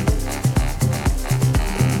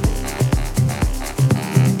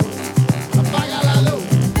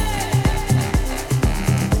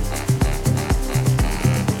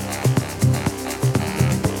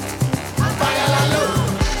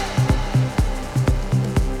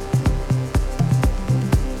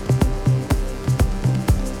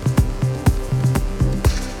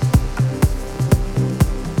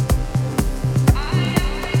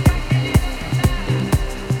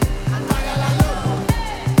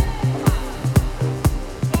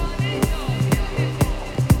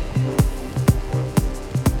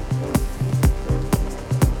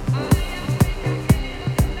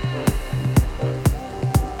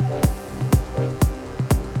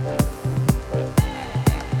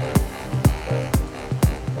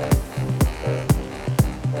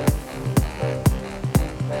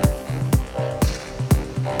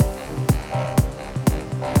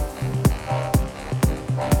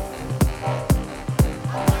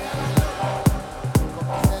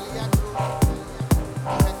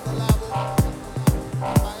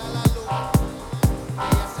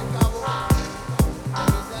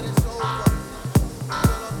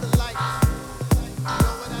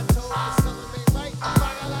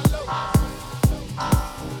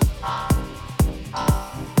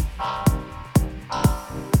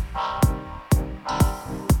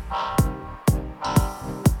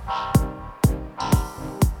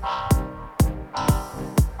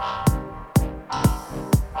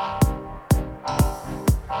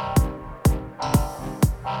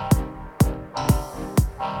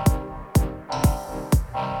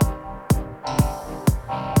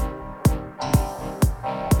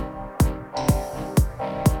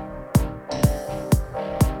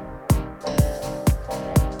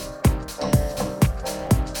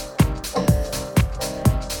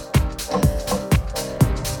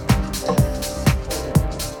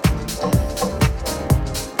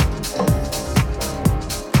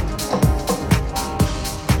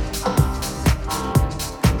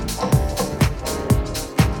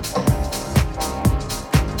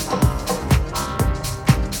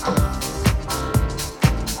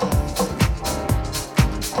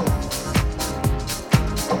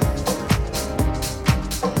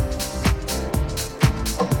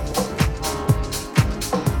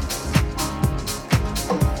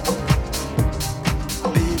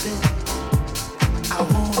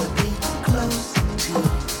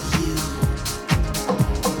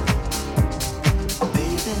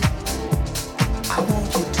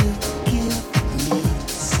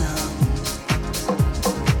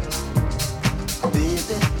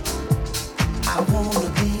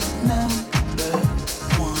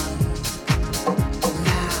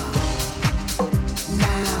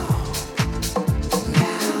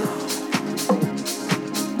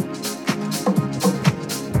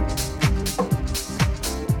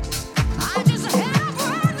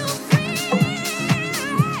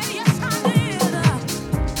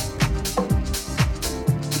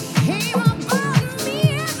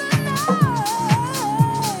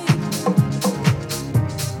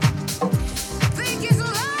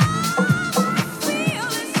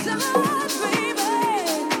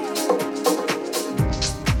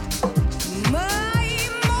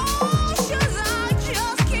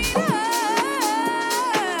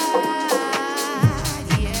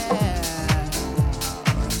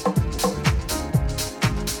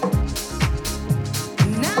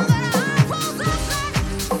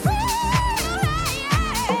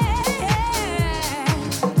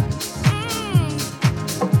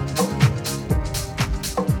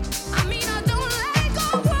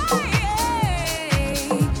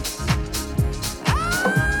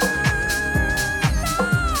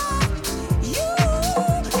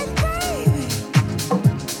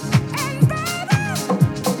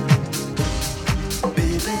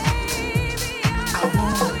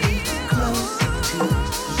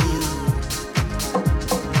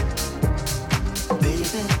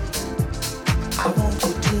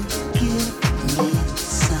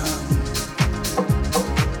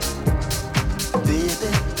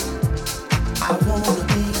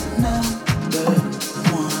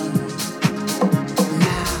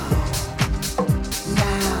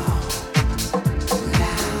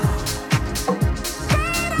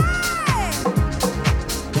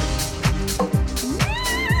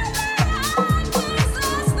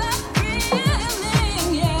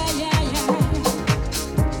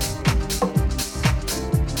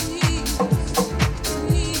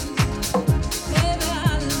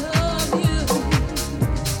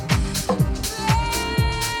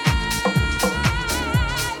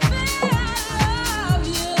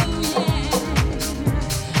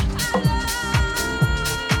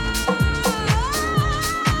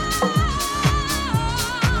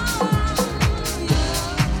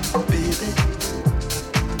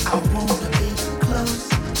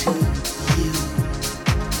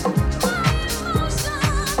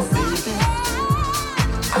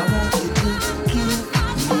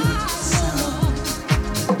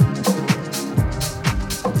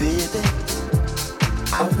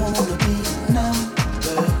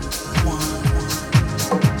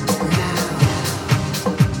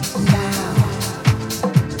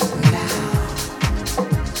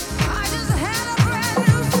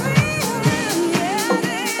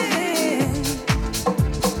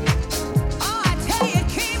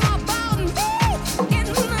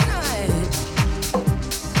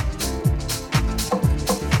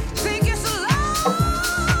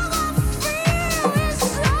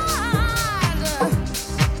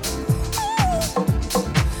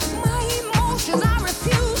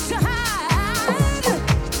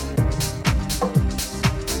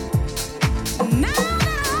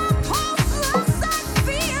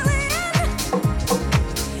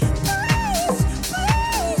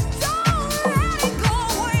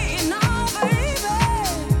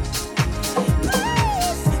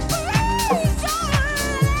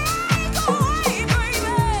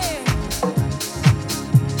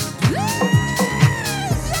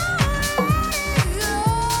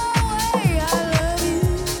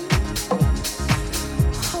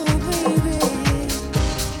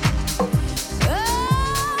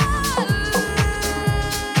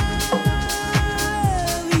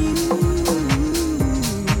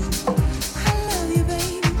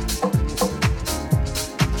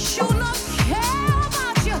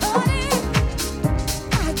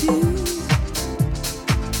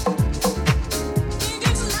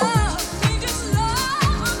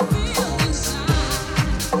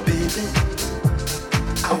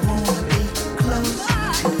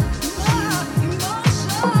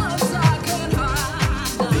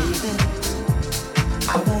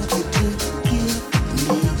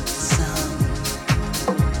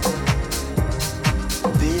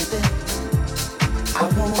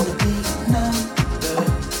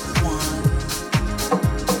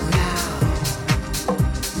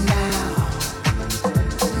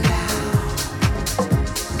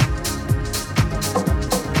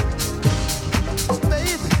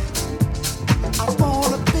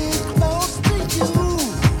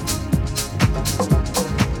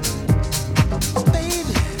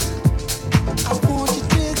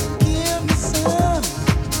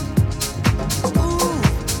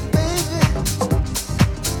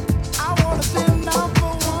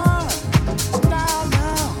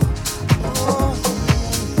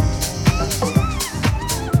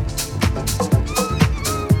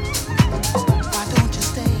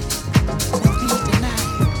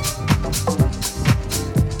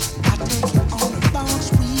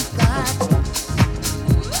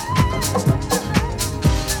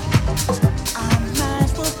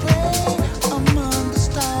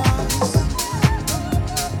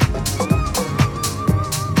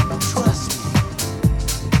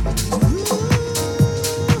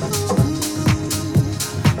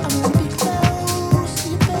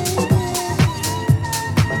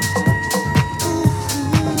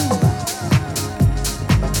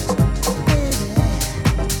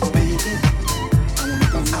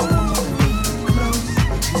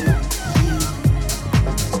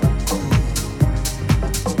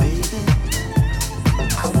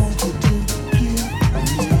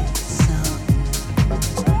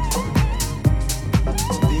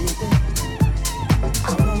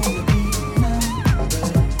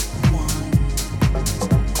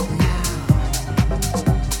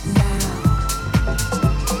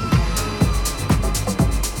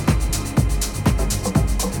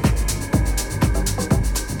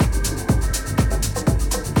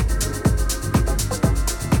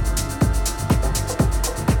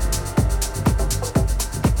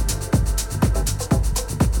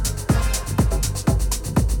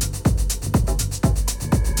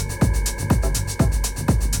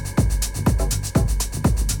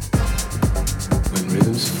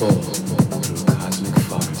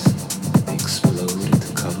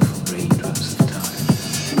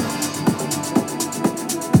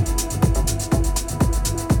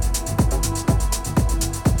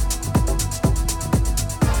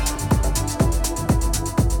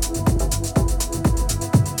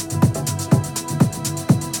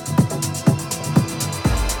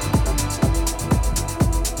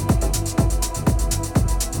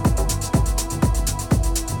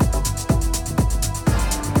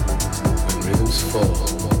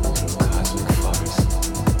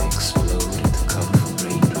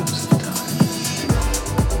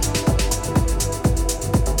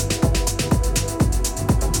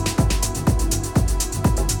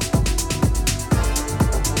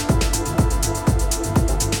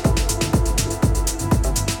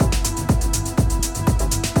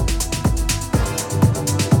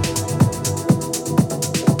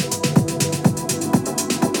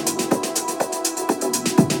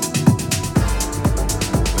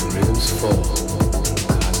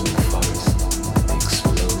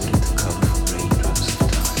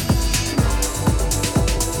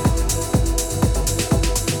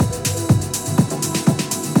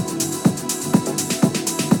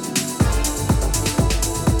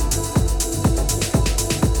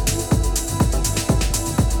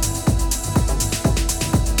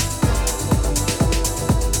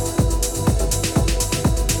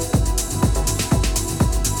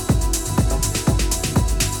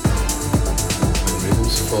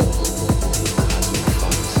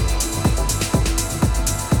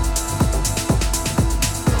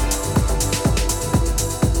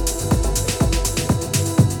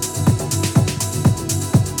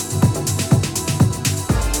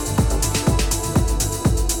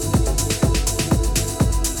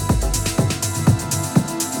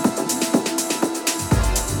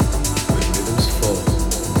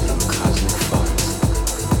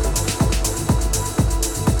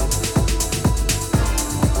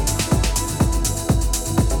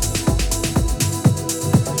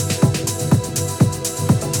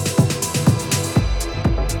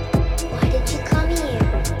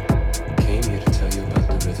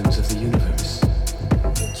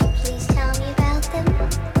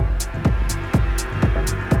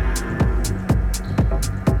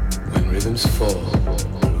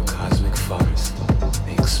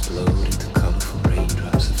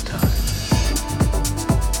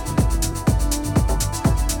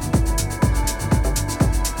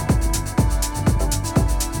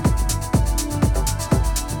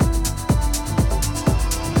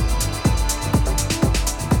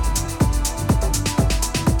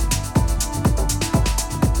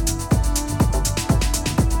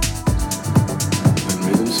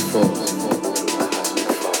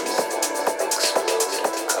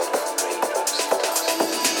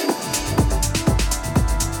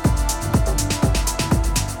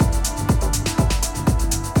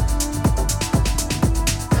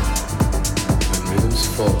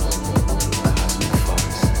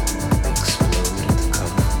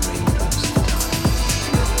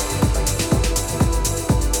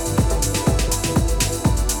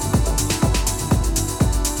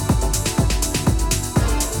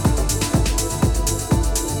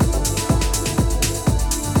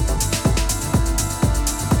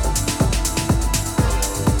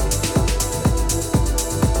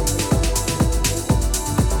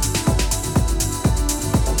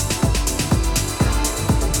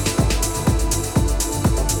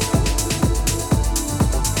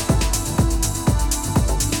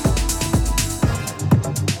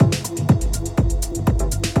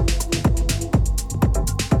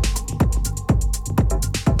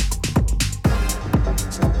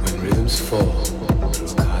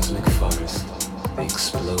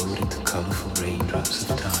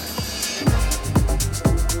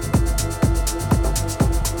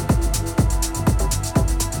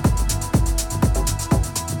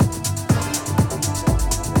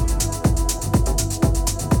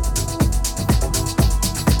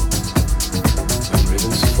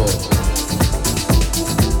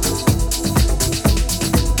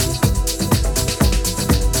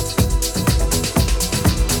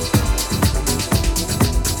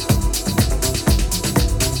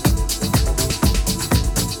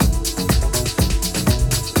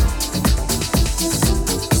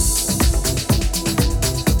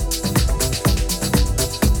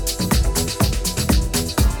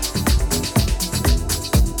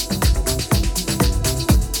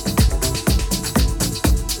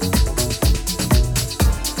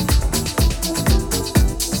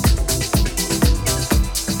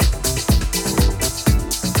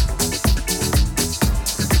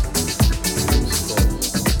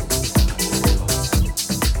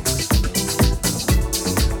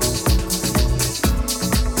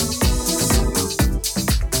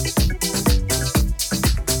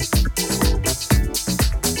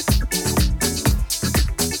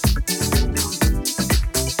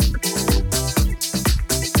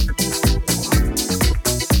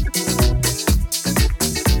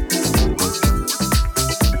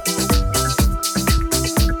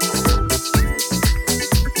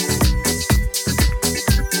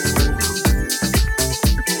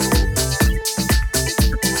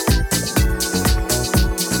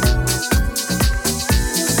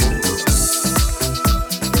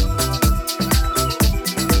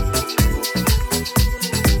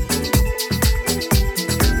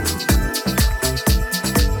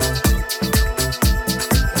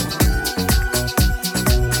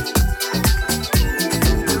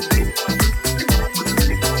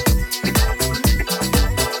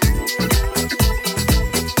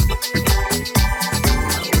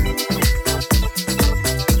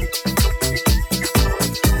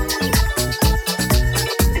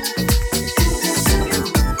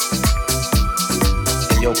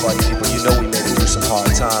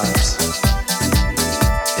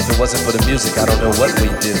 wasn't for the music, I don't know what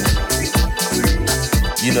we'd do.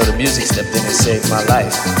 You know, the music stepped in and saved my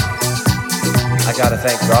life. I gotta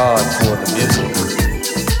thank God for the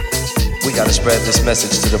music. We gotta spread this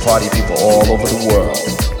message to the party people all over the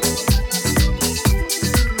world.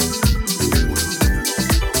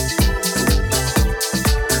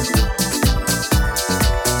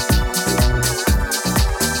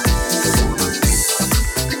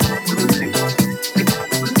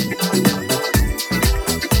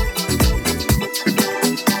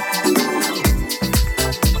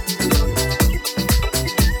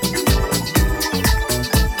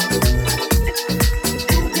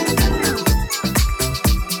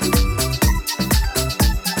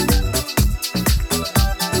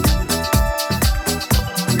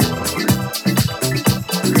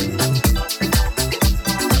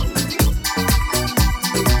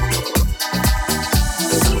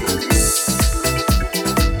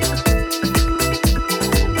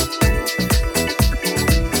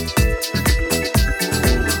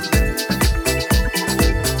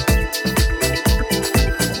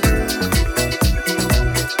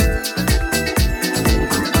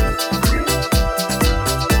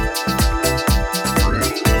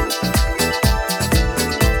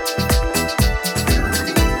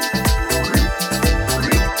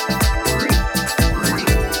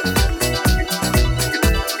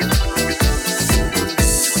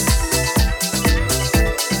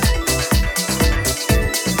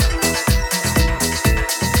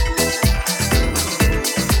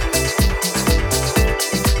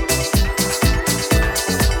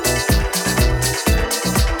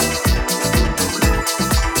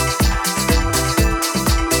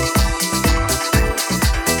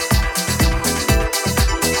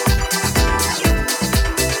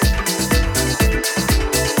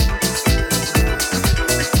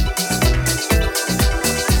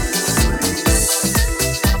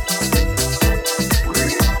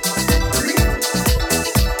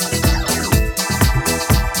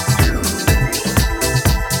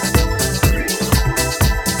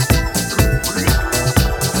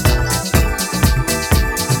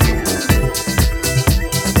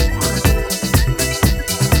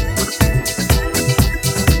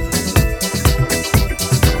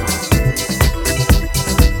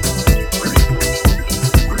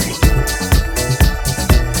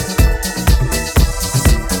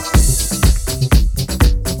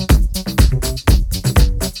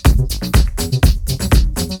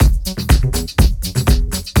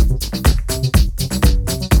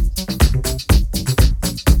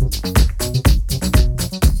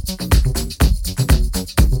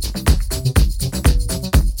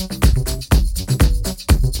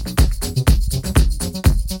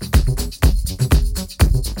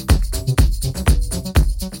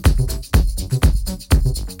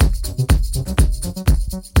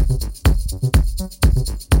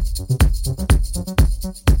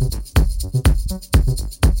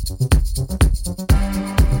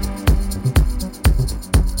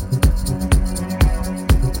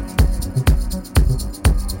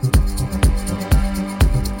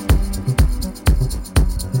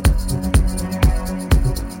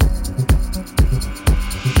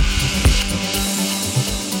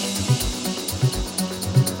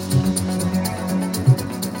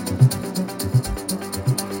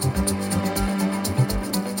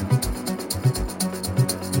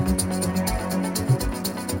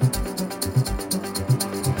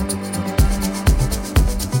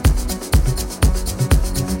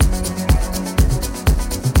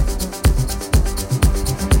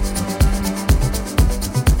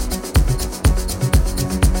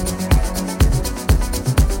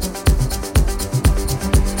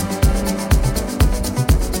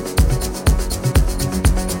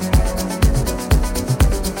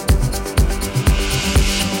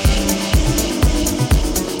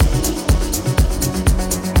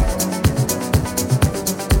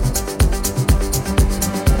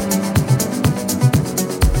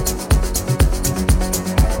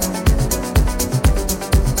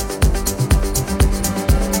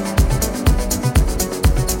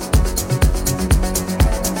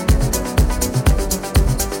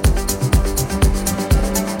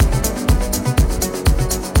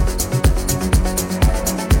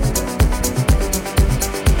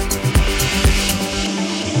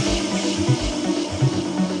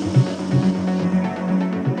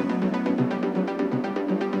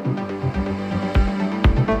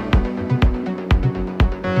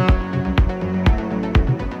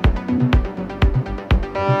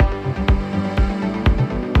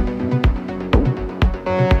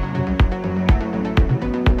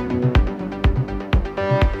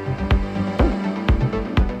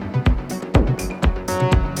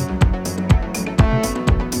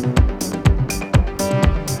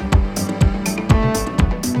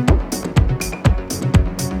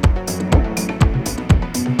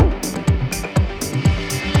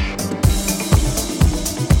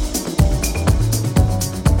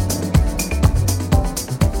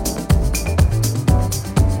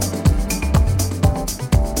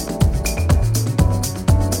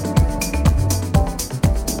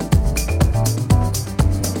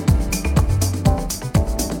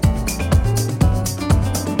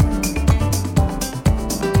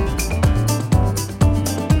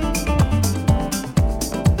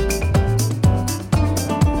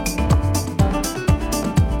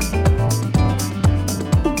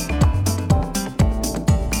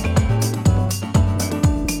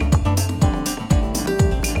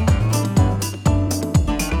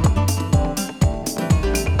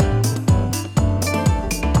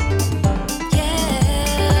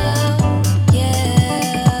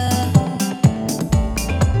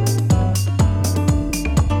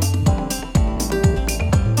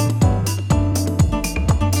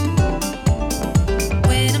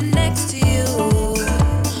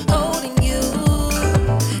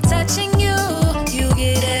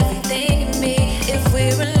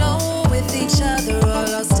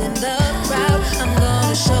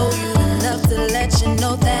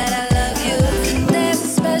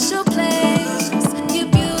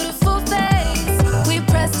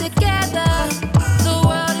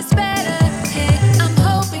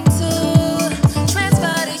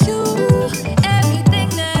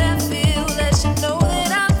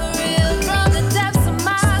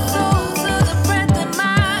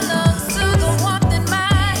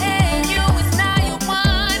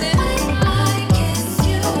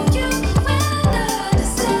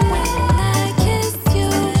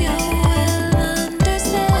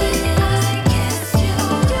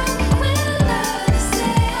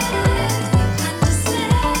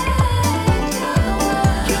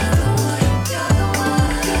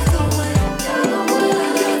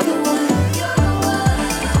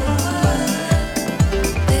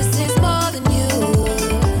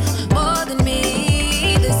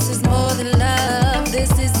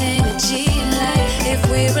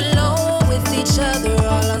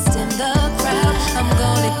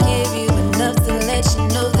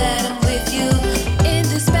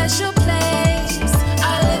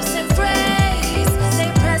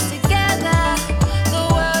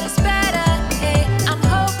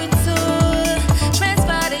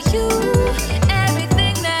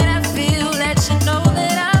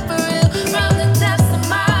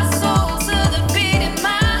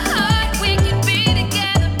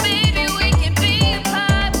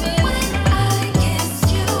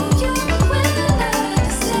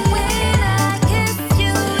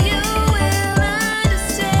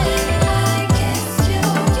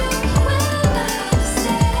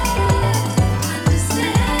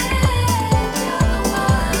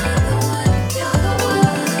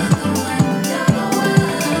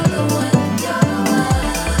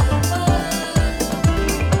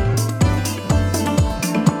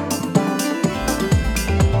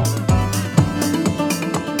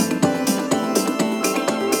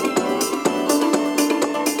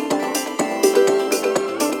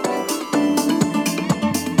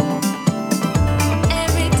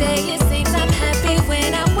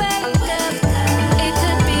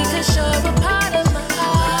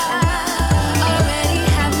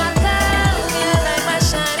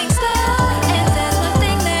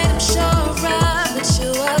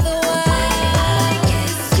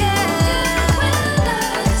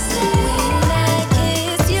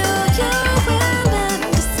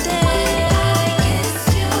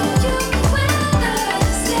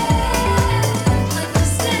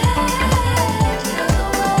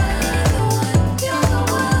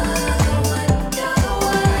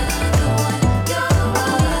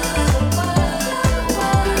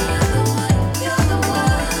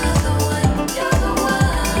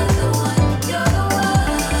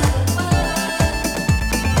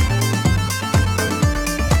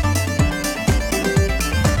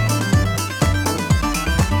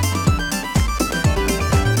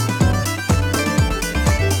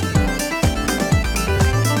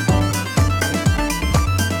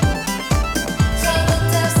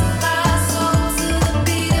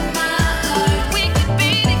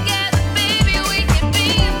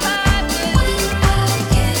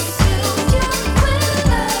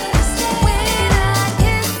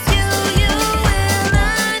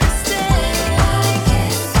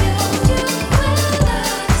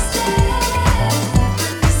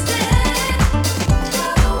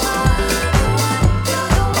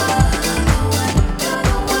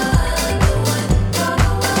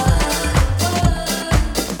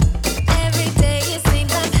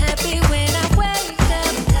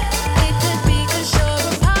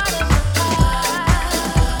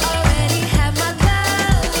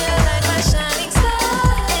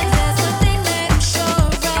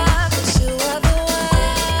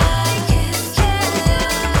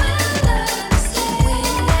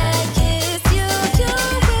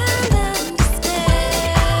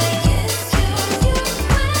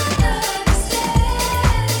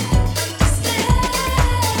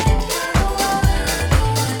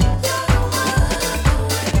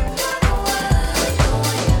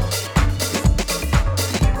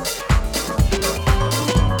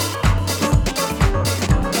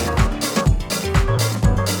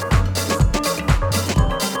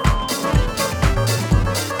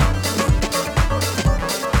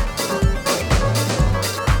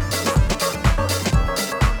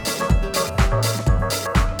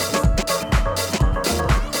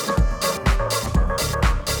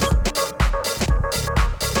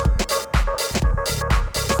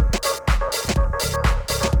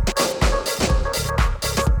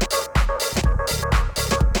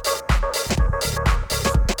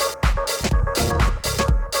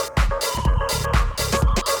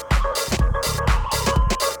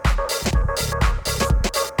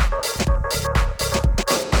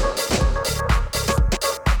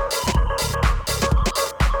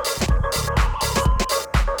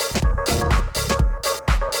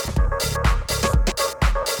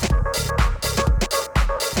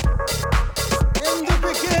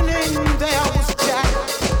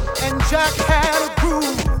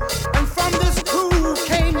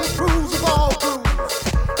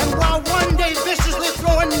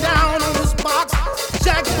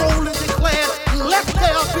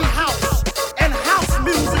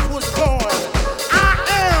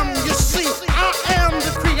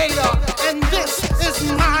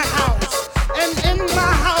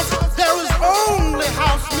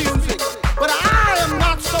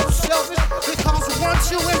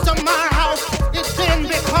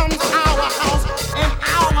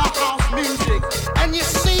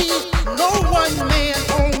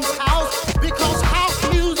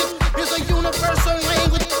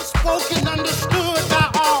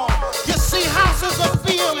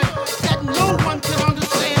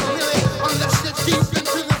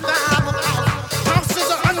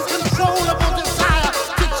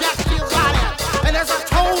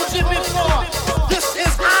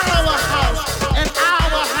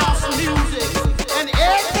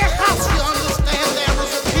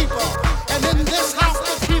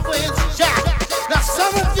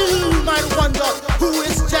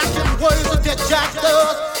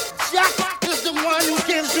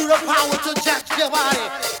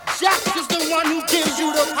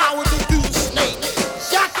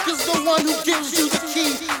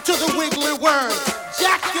 the wiggly worm.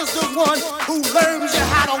 Jack is the one who learns you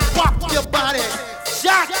how to walk your body.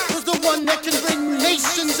 Jack is the one that can bring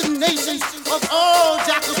nations and nations of all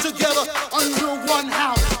jackals together under one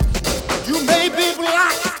house. You may be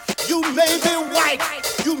black, you may be white,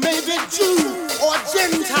 you may be Jew or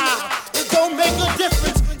Gentile. It don't make a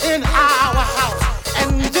difference in our house.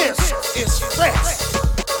 And this is fresh.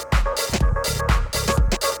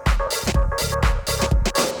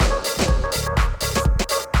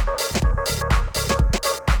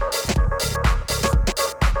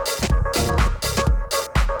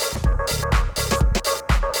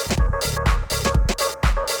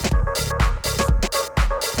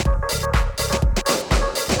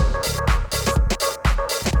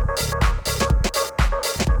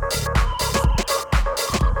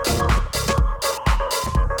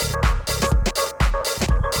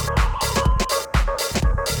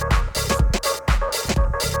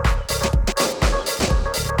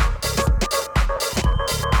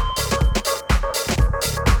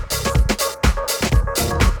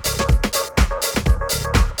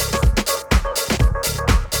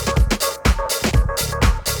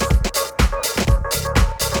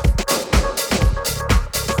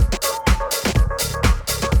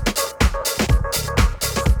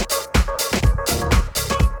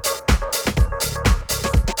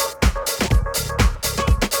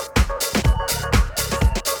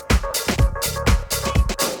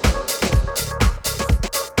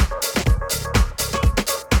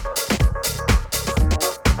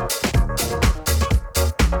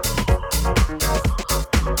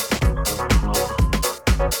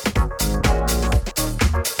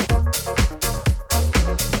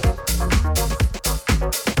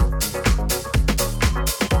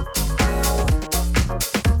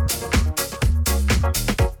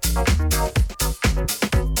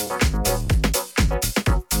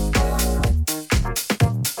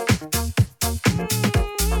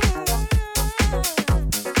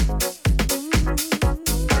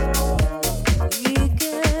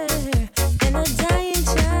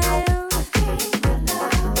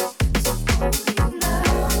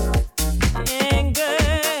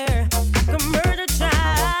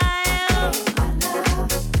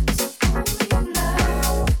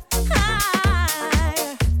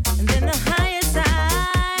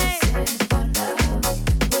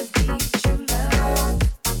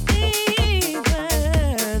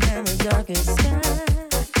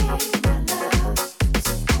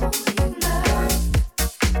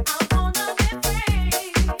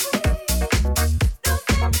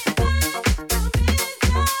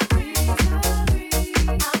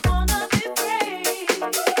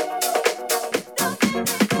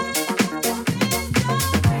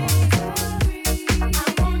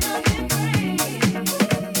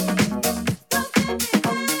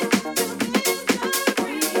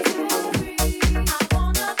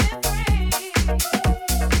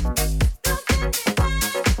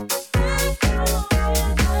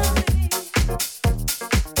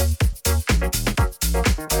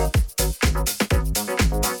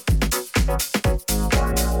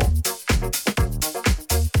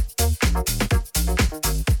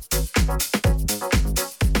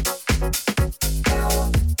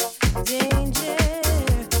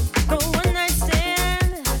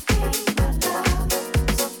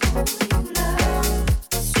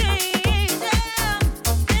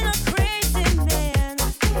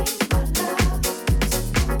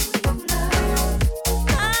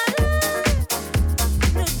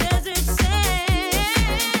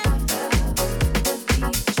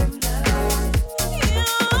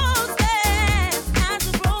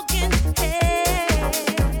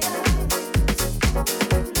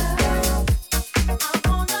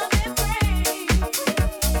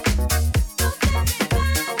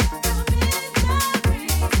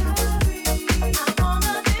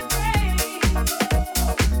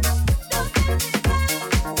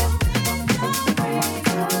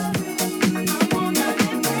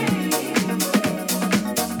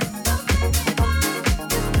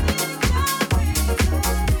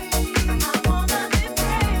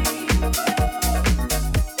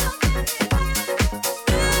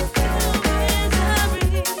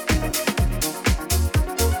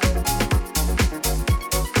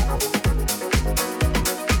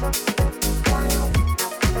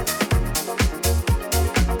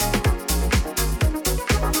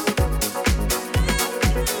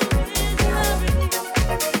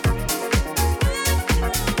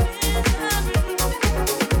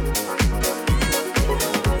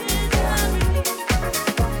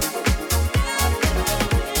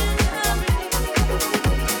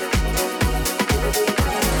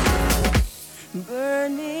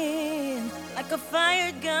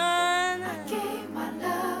 I gave my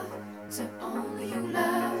love to only you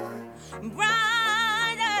love.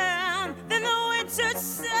 Brighter than the winter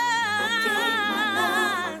sun. I gave my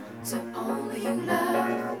love to only you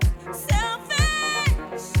love.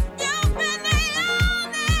 Selfish, you've been the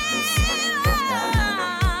only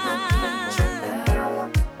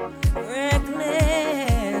one.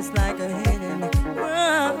 Reckless like a hidden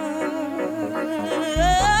run.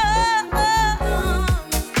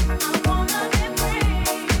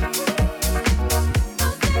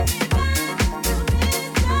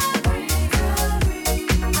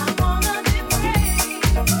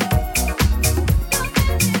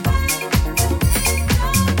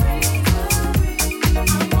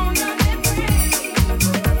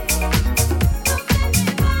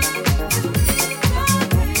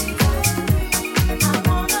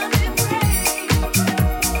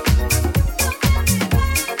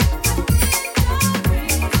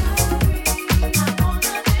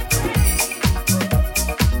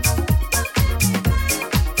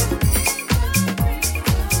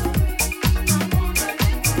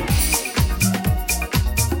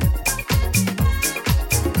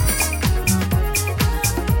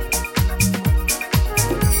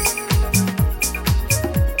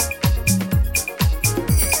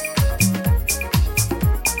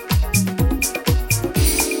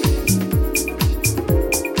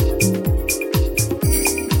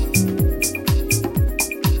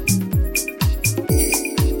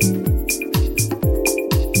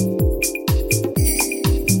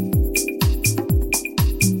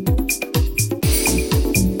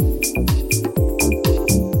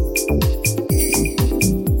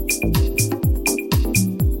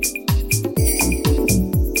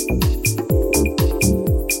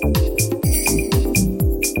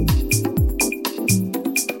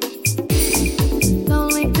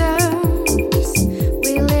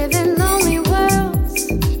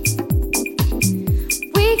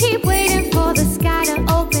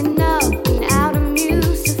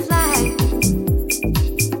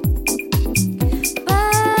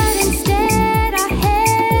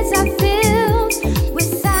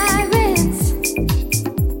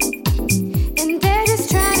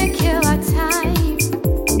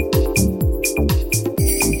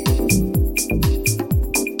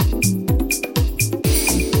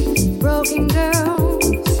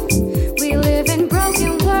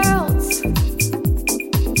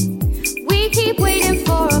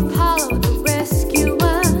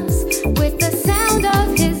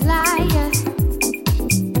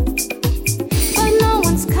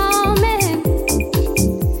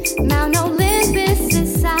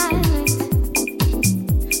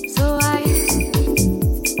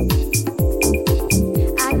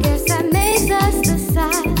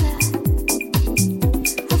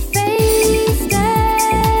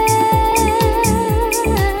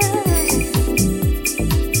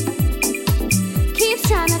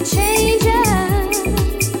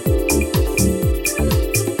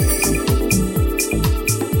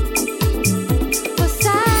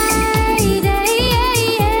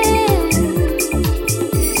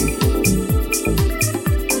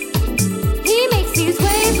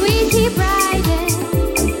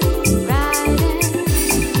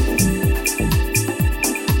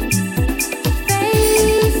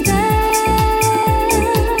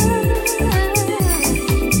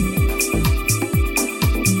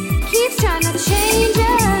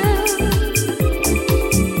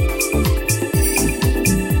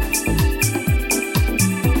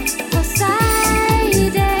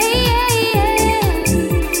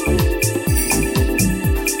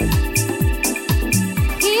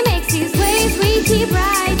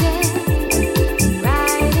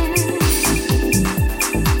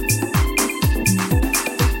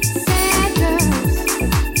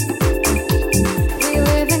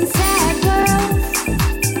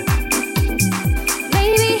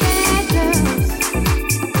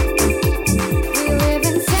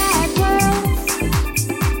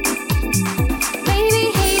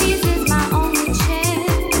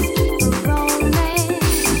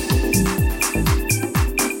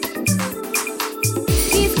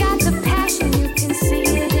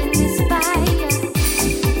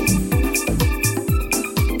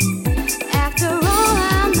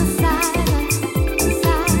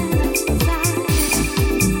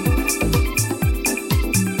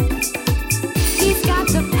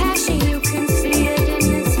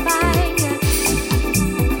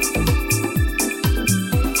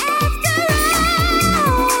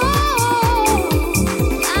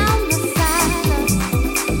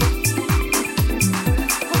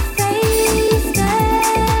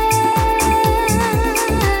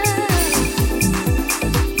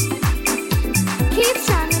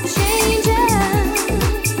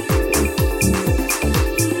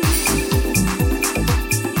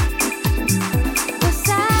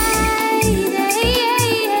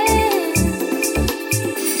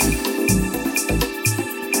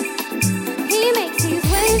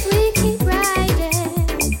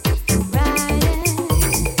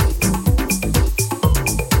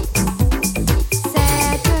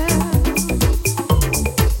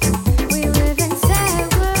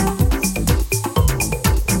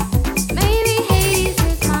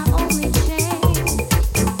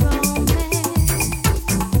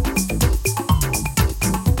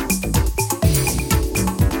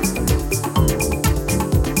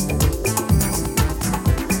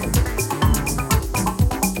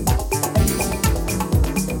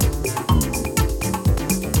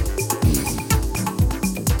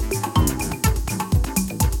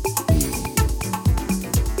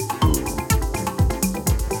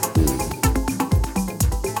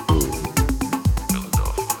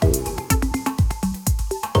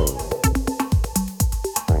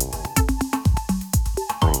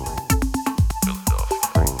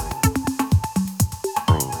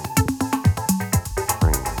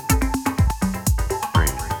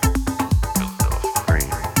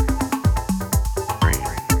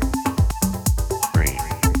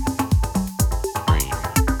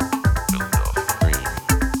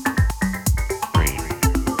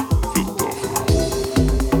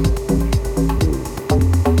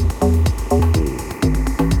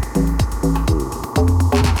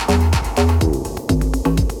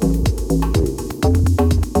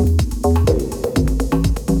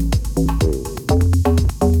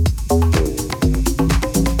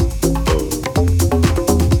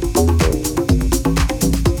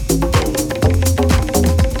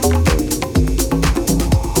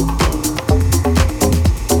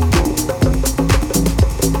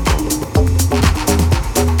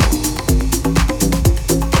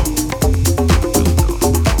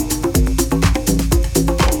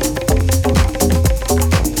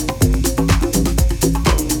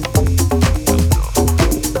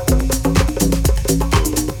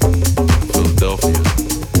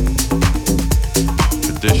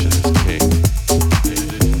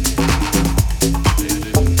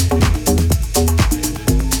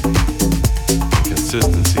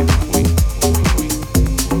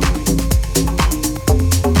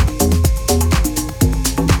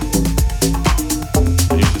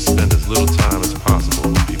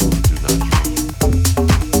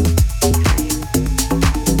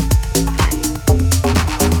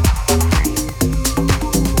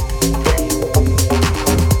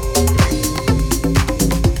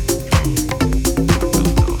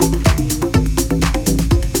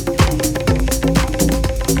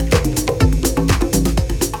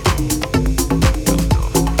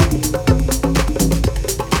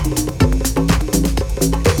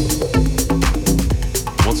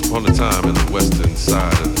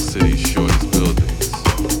 inside of the city's shortest buildings.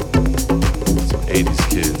 Some 80s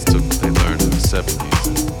kids took what they learned in the 70s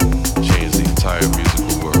and changed the entire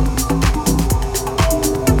musical world.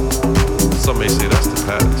 Some may say that's the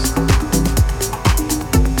past.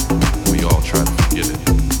 We all try to forget it.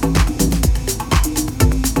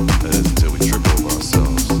 That is until we trip over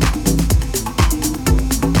ourselves.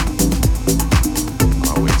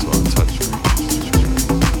 Our way to our touch screen.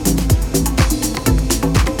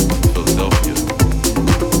 Philadelphia,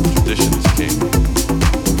 tradition is king,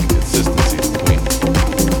 and consistency the queen.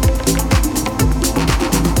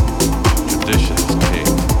 Tradition is king,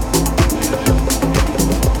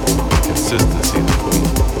 consistency the queen.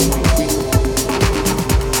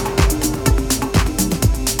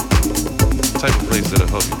 Type of place that'll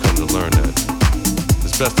help you come to learn that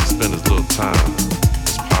it's best to spend as little time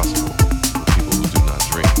as possible with people who do not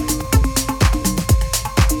drink.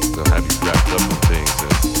 They'll have you wrapped up in things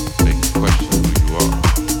that make you question who you are.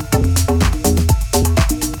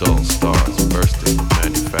 Dull stars bursting with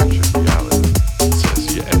manufactured reality says,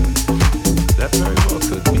 yeah, that very well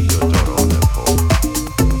could be your daughter on that pole.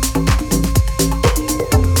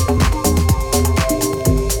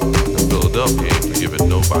 In Philadelphia ain't forgiving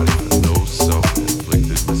nobody for no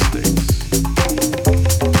self-inflicted mistakes.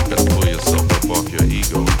 You gotta pull yourself up off your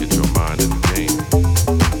ego and get your mind in the game.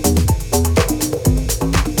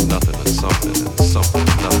 Nothing is something and something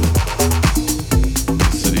is nothing. The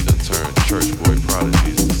city done turned church boy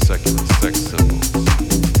prodigies to secular sex symbols,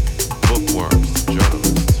 bookworms to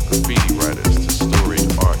journalists, graffiti writers to storied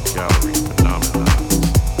art gallery phenomenons,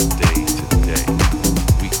 day to day,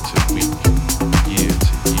 week to week, year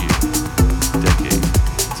to year, decade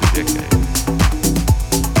to decade.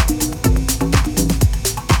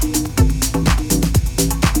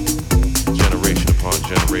 Generation upon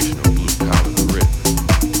generation of blue-collar grit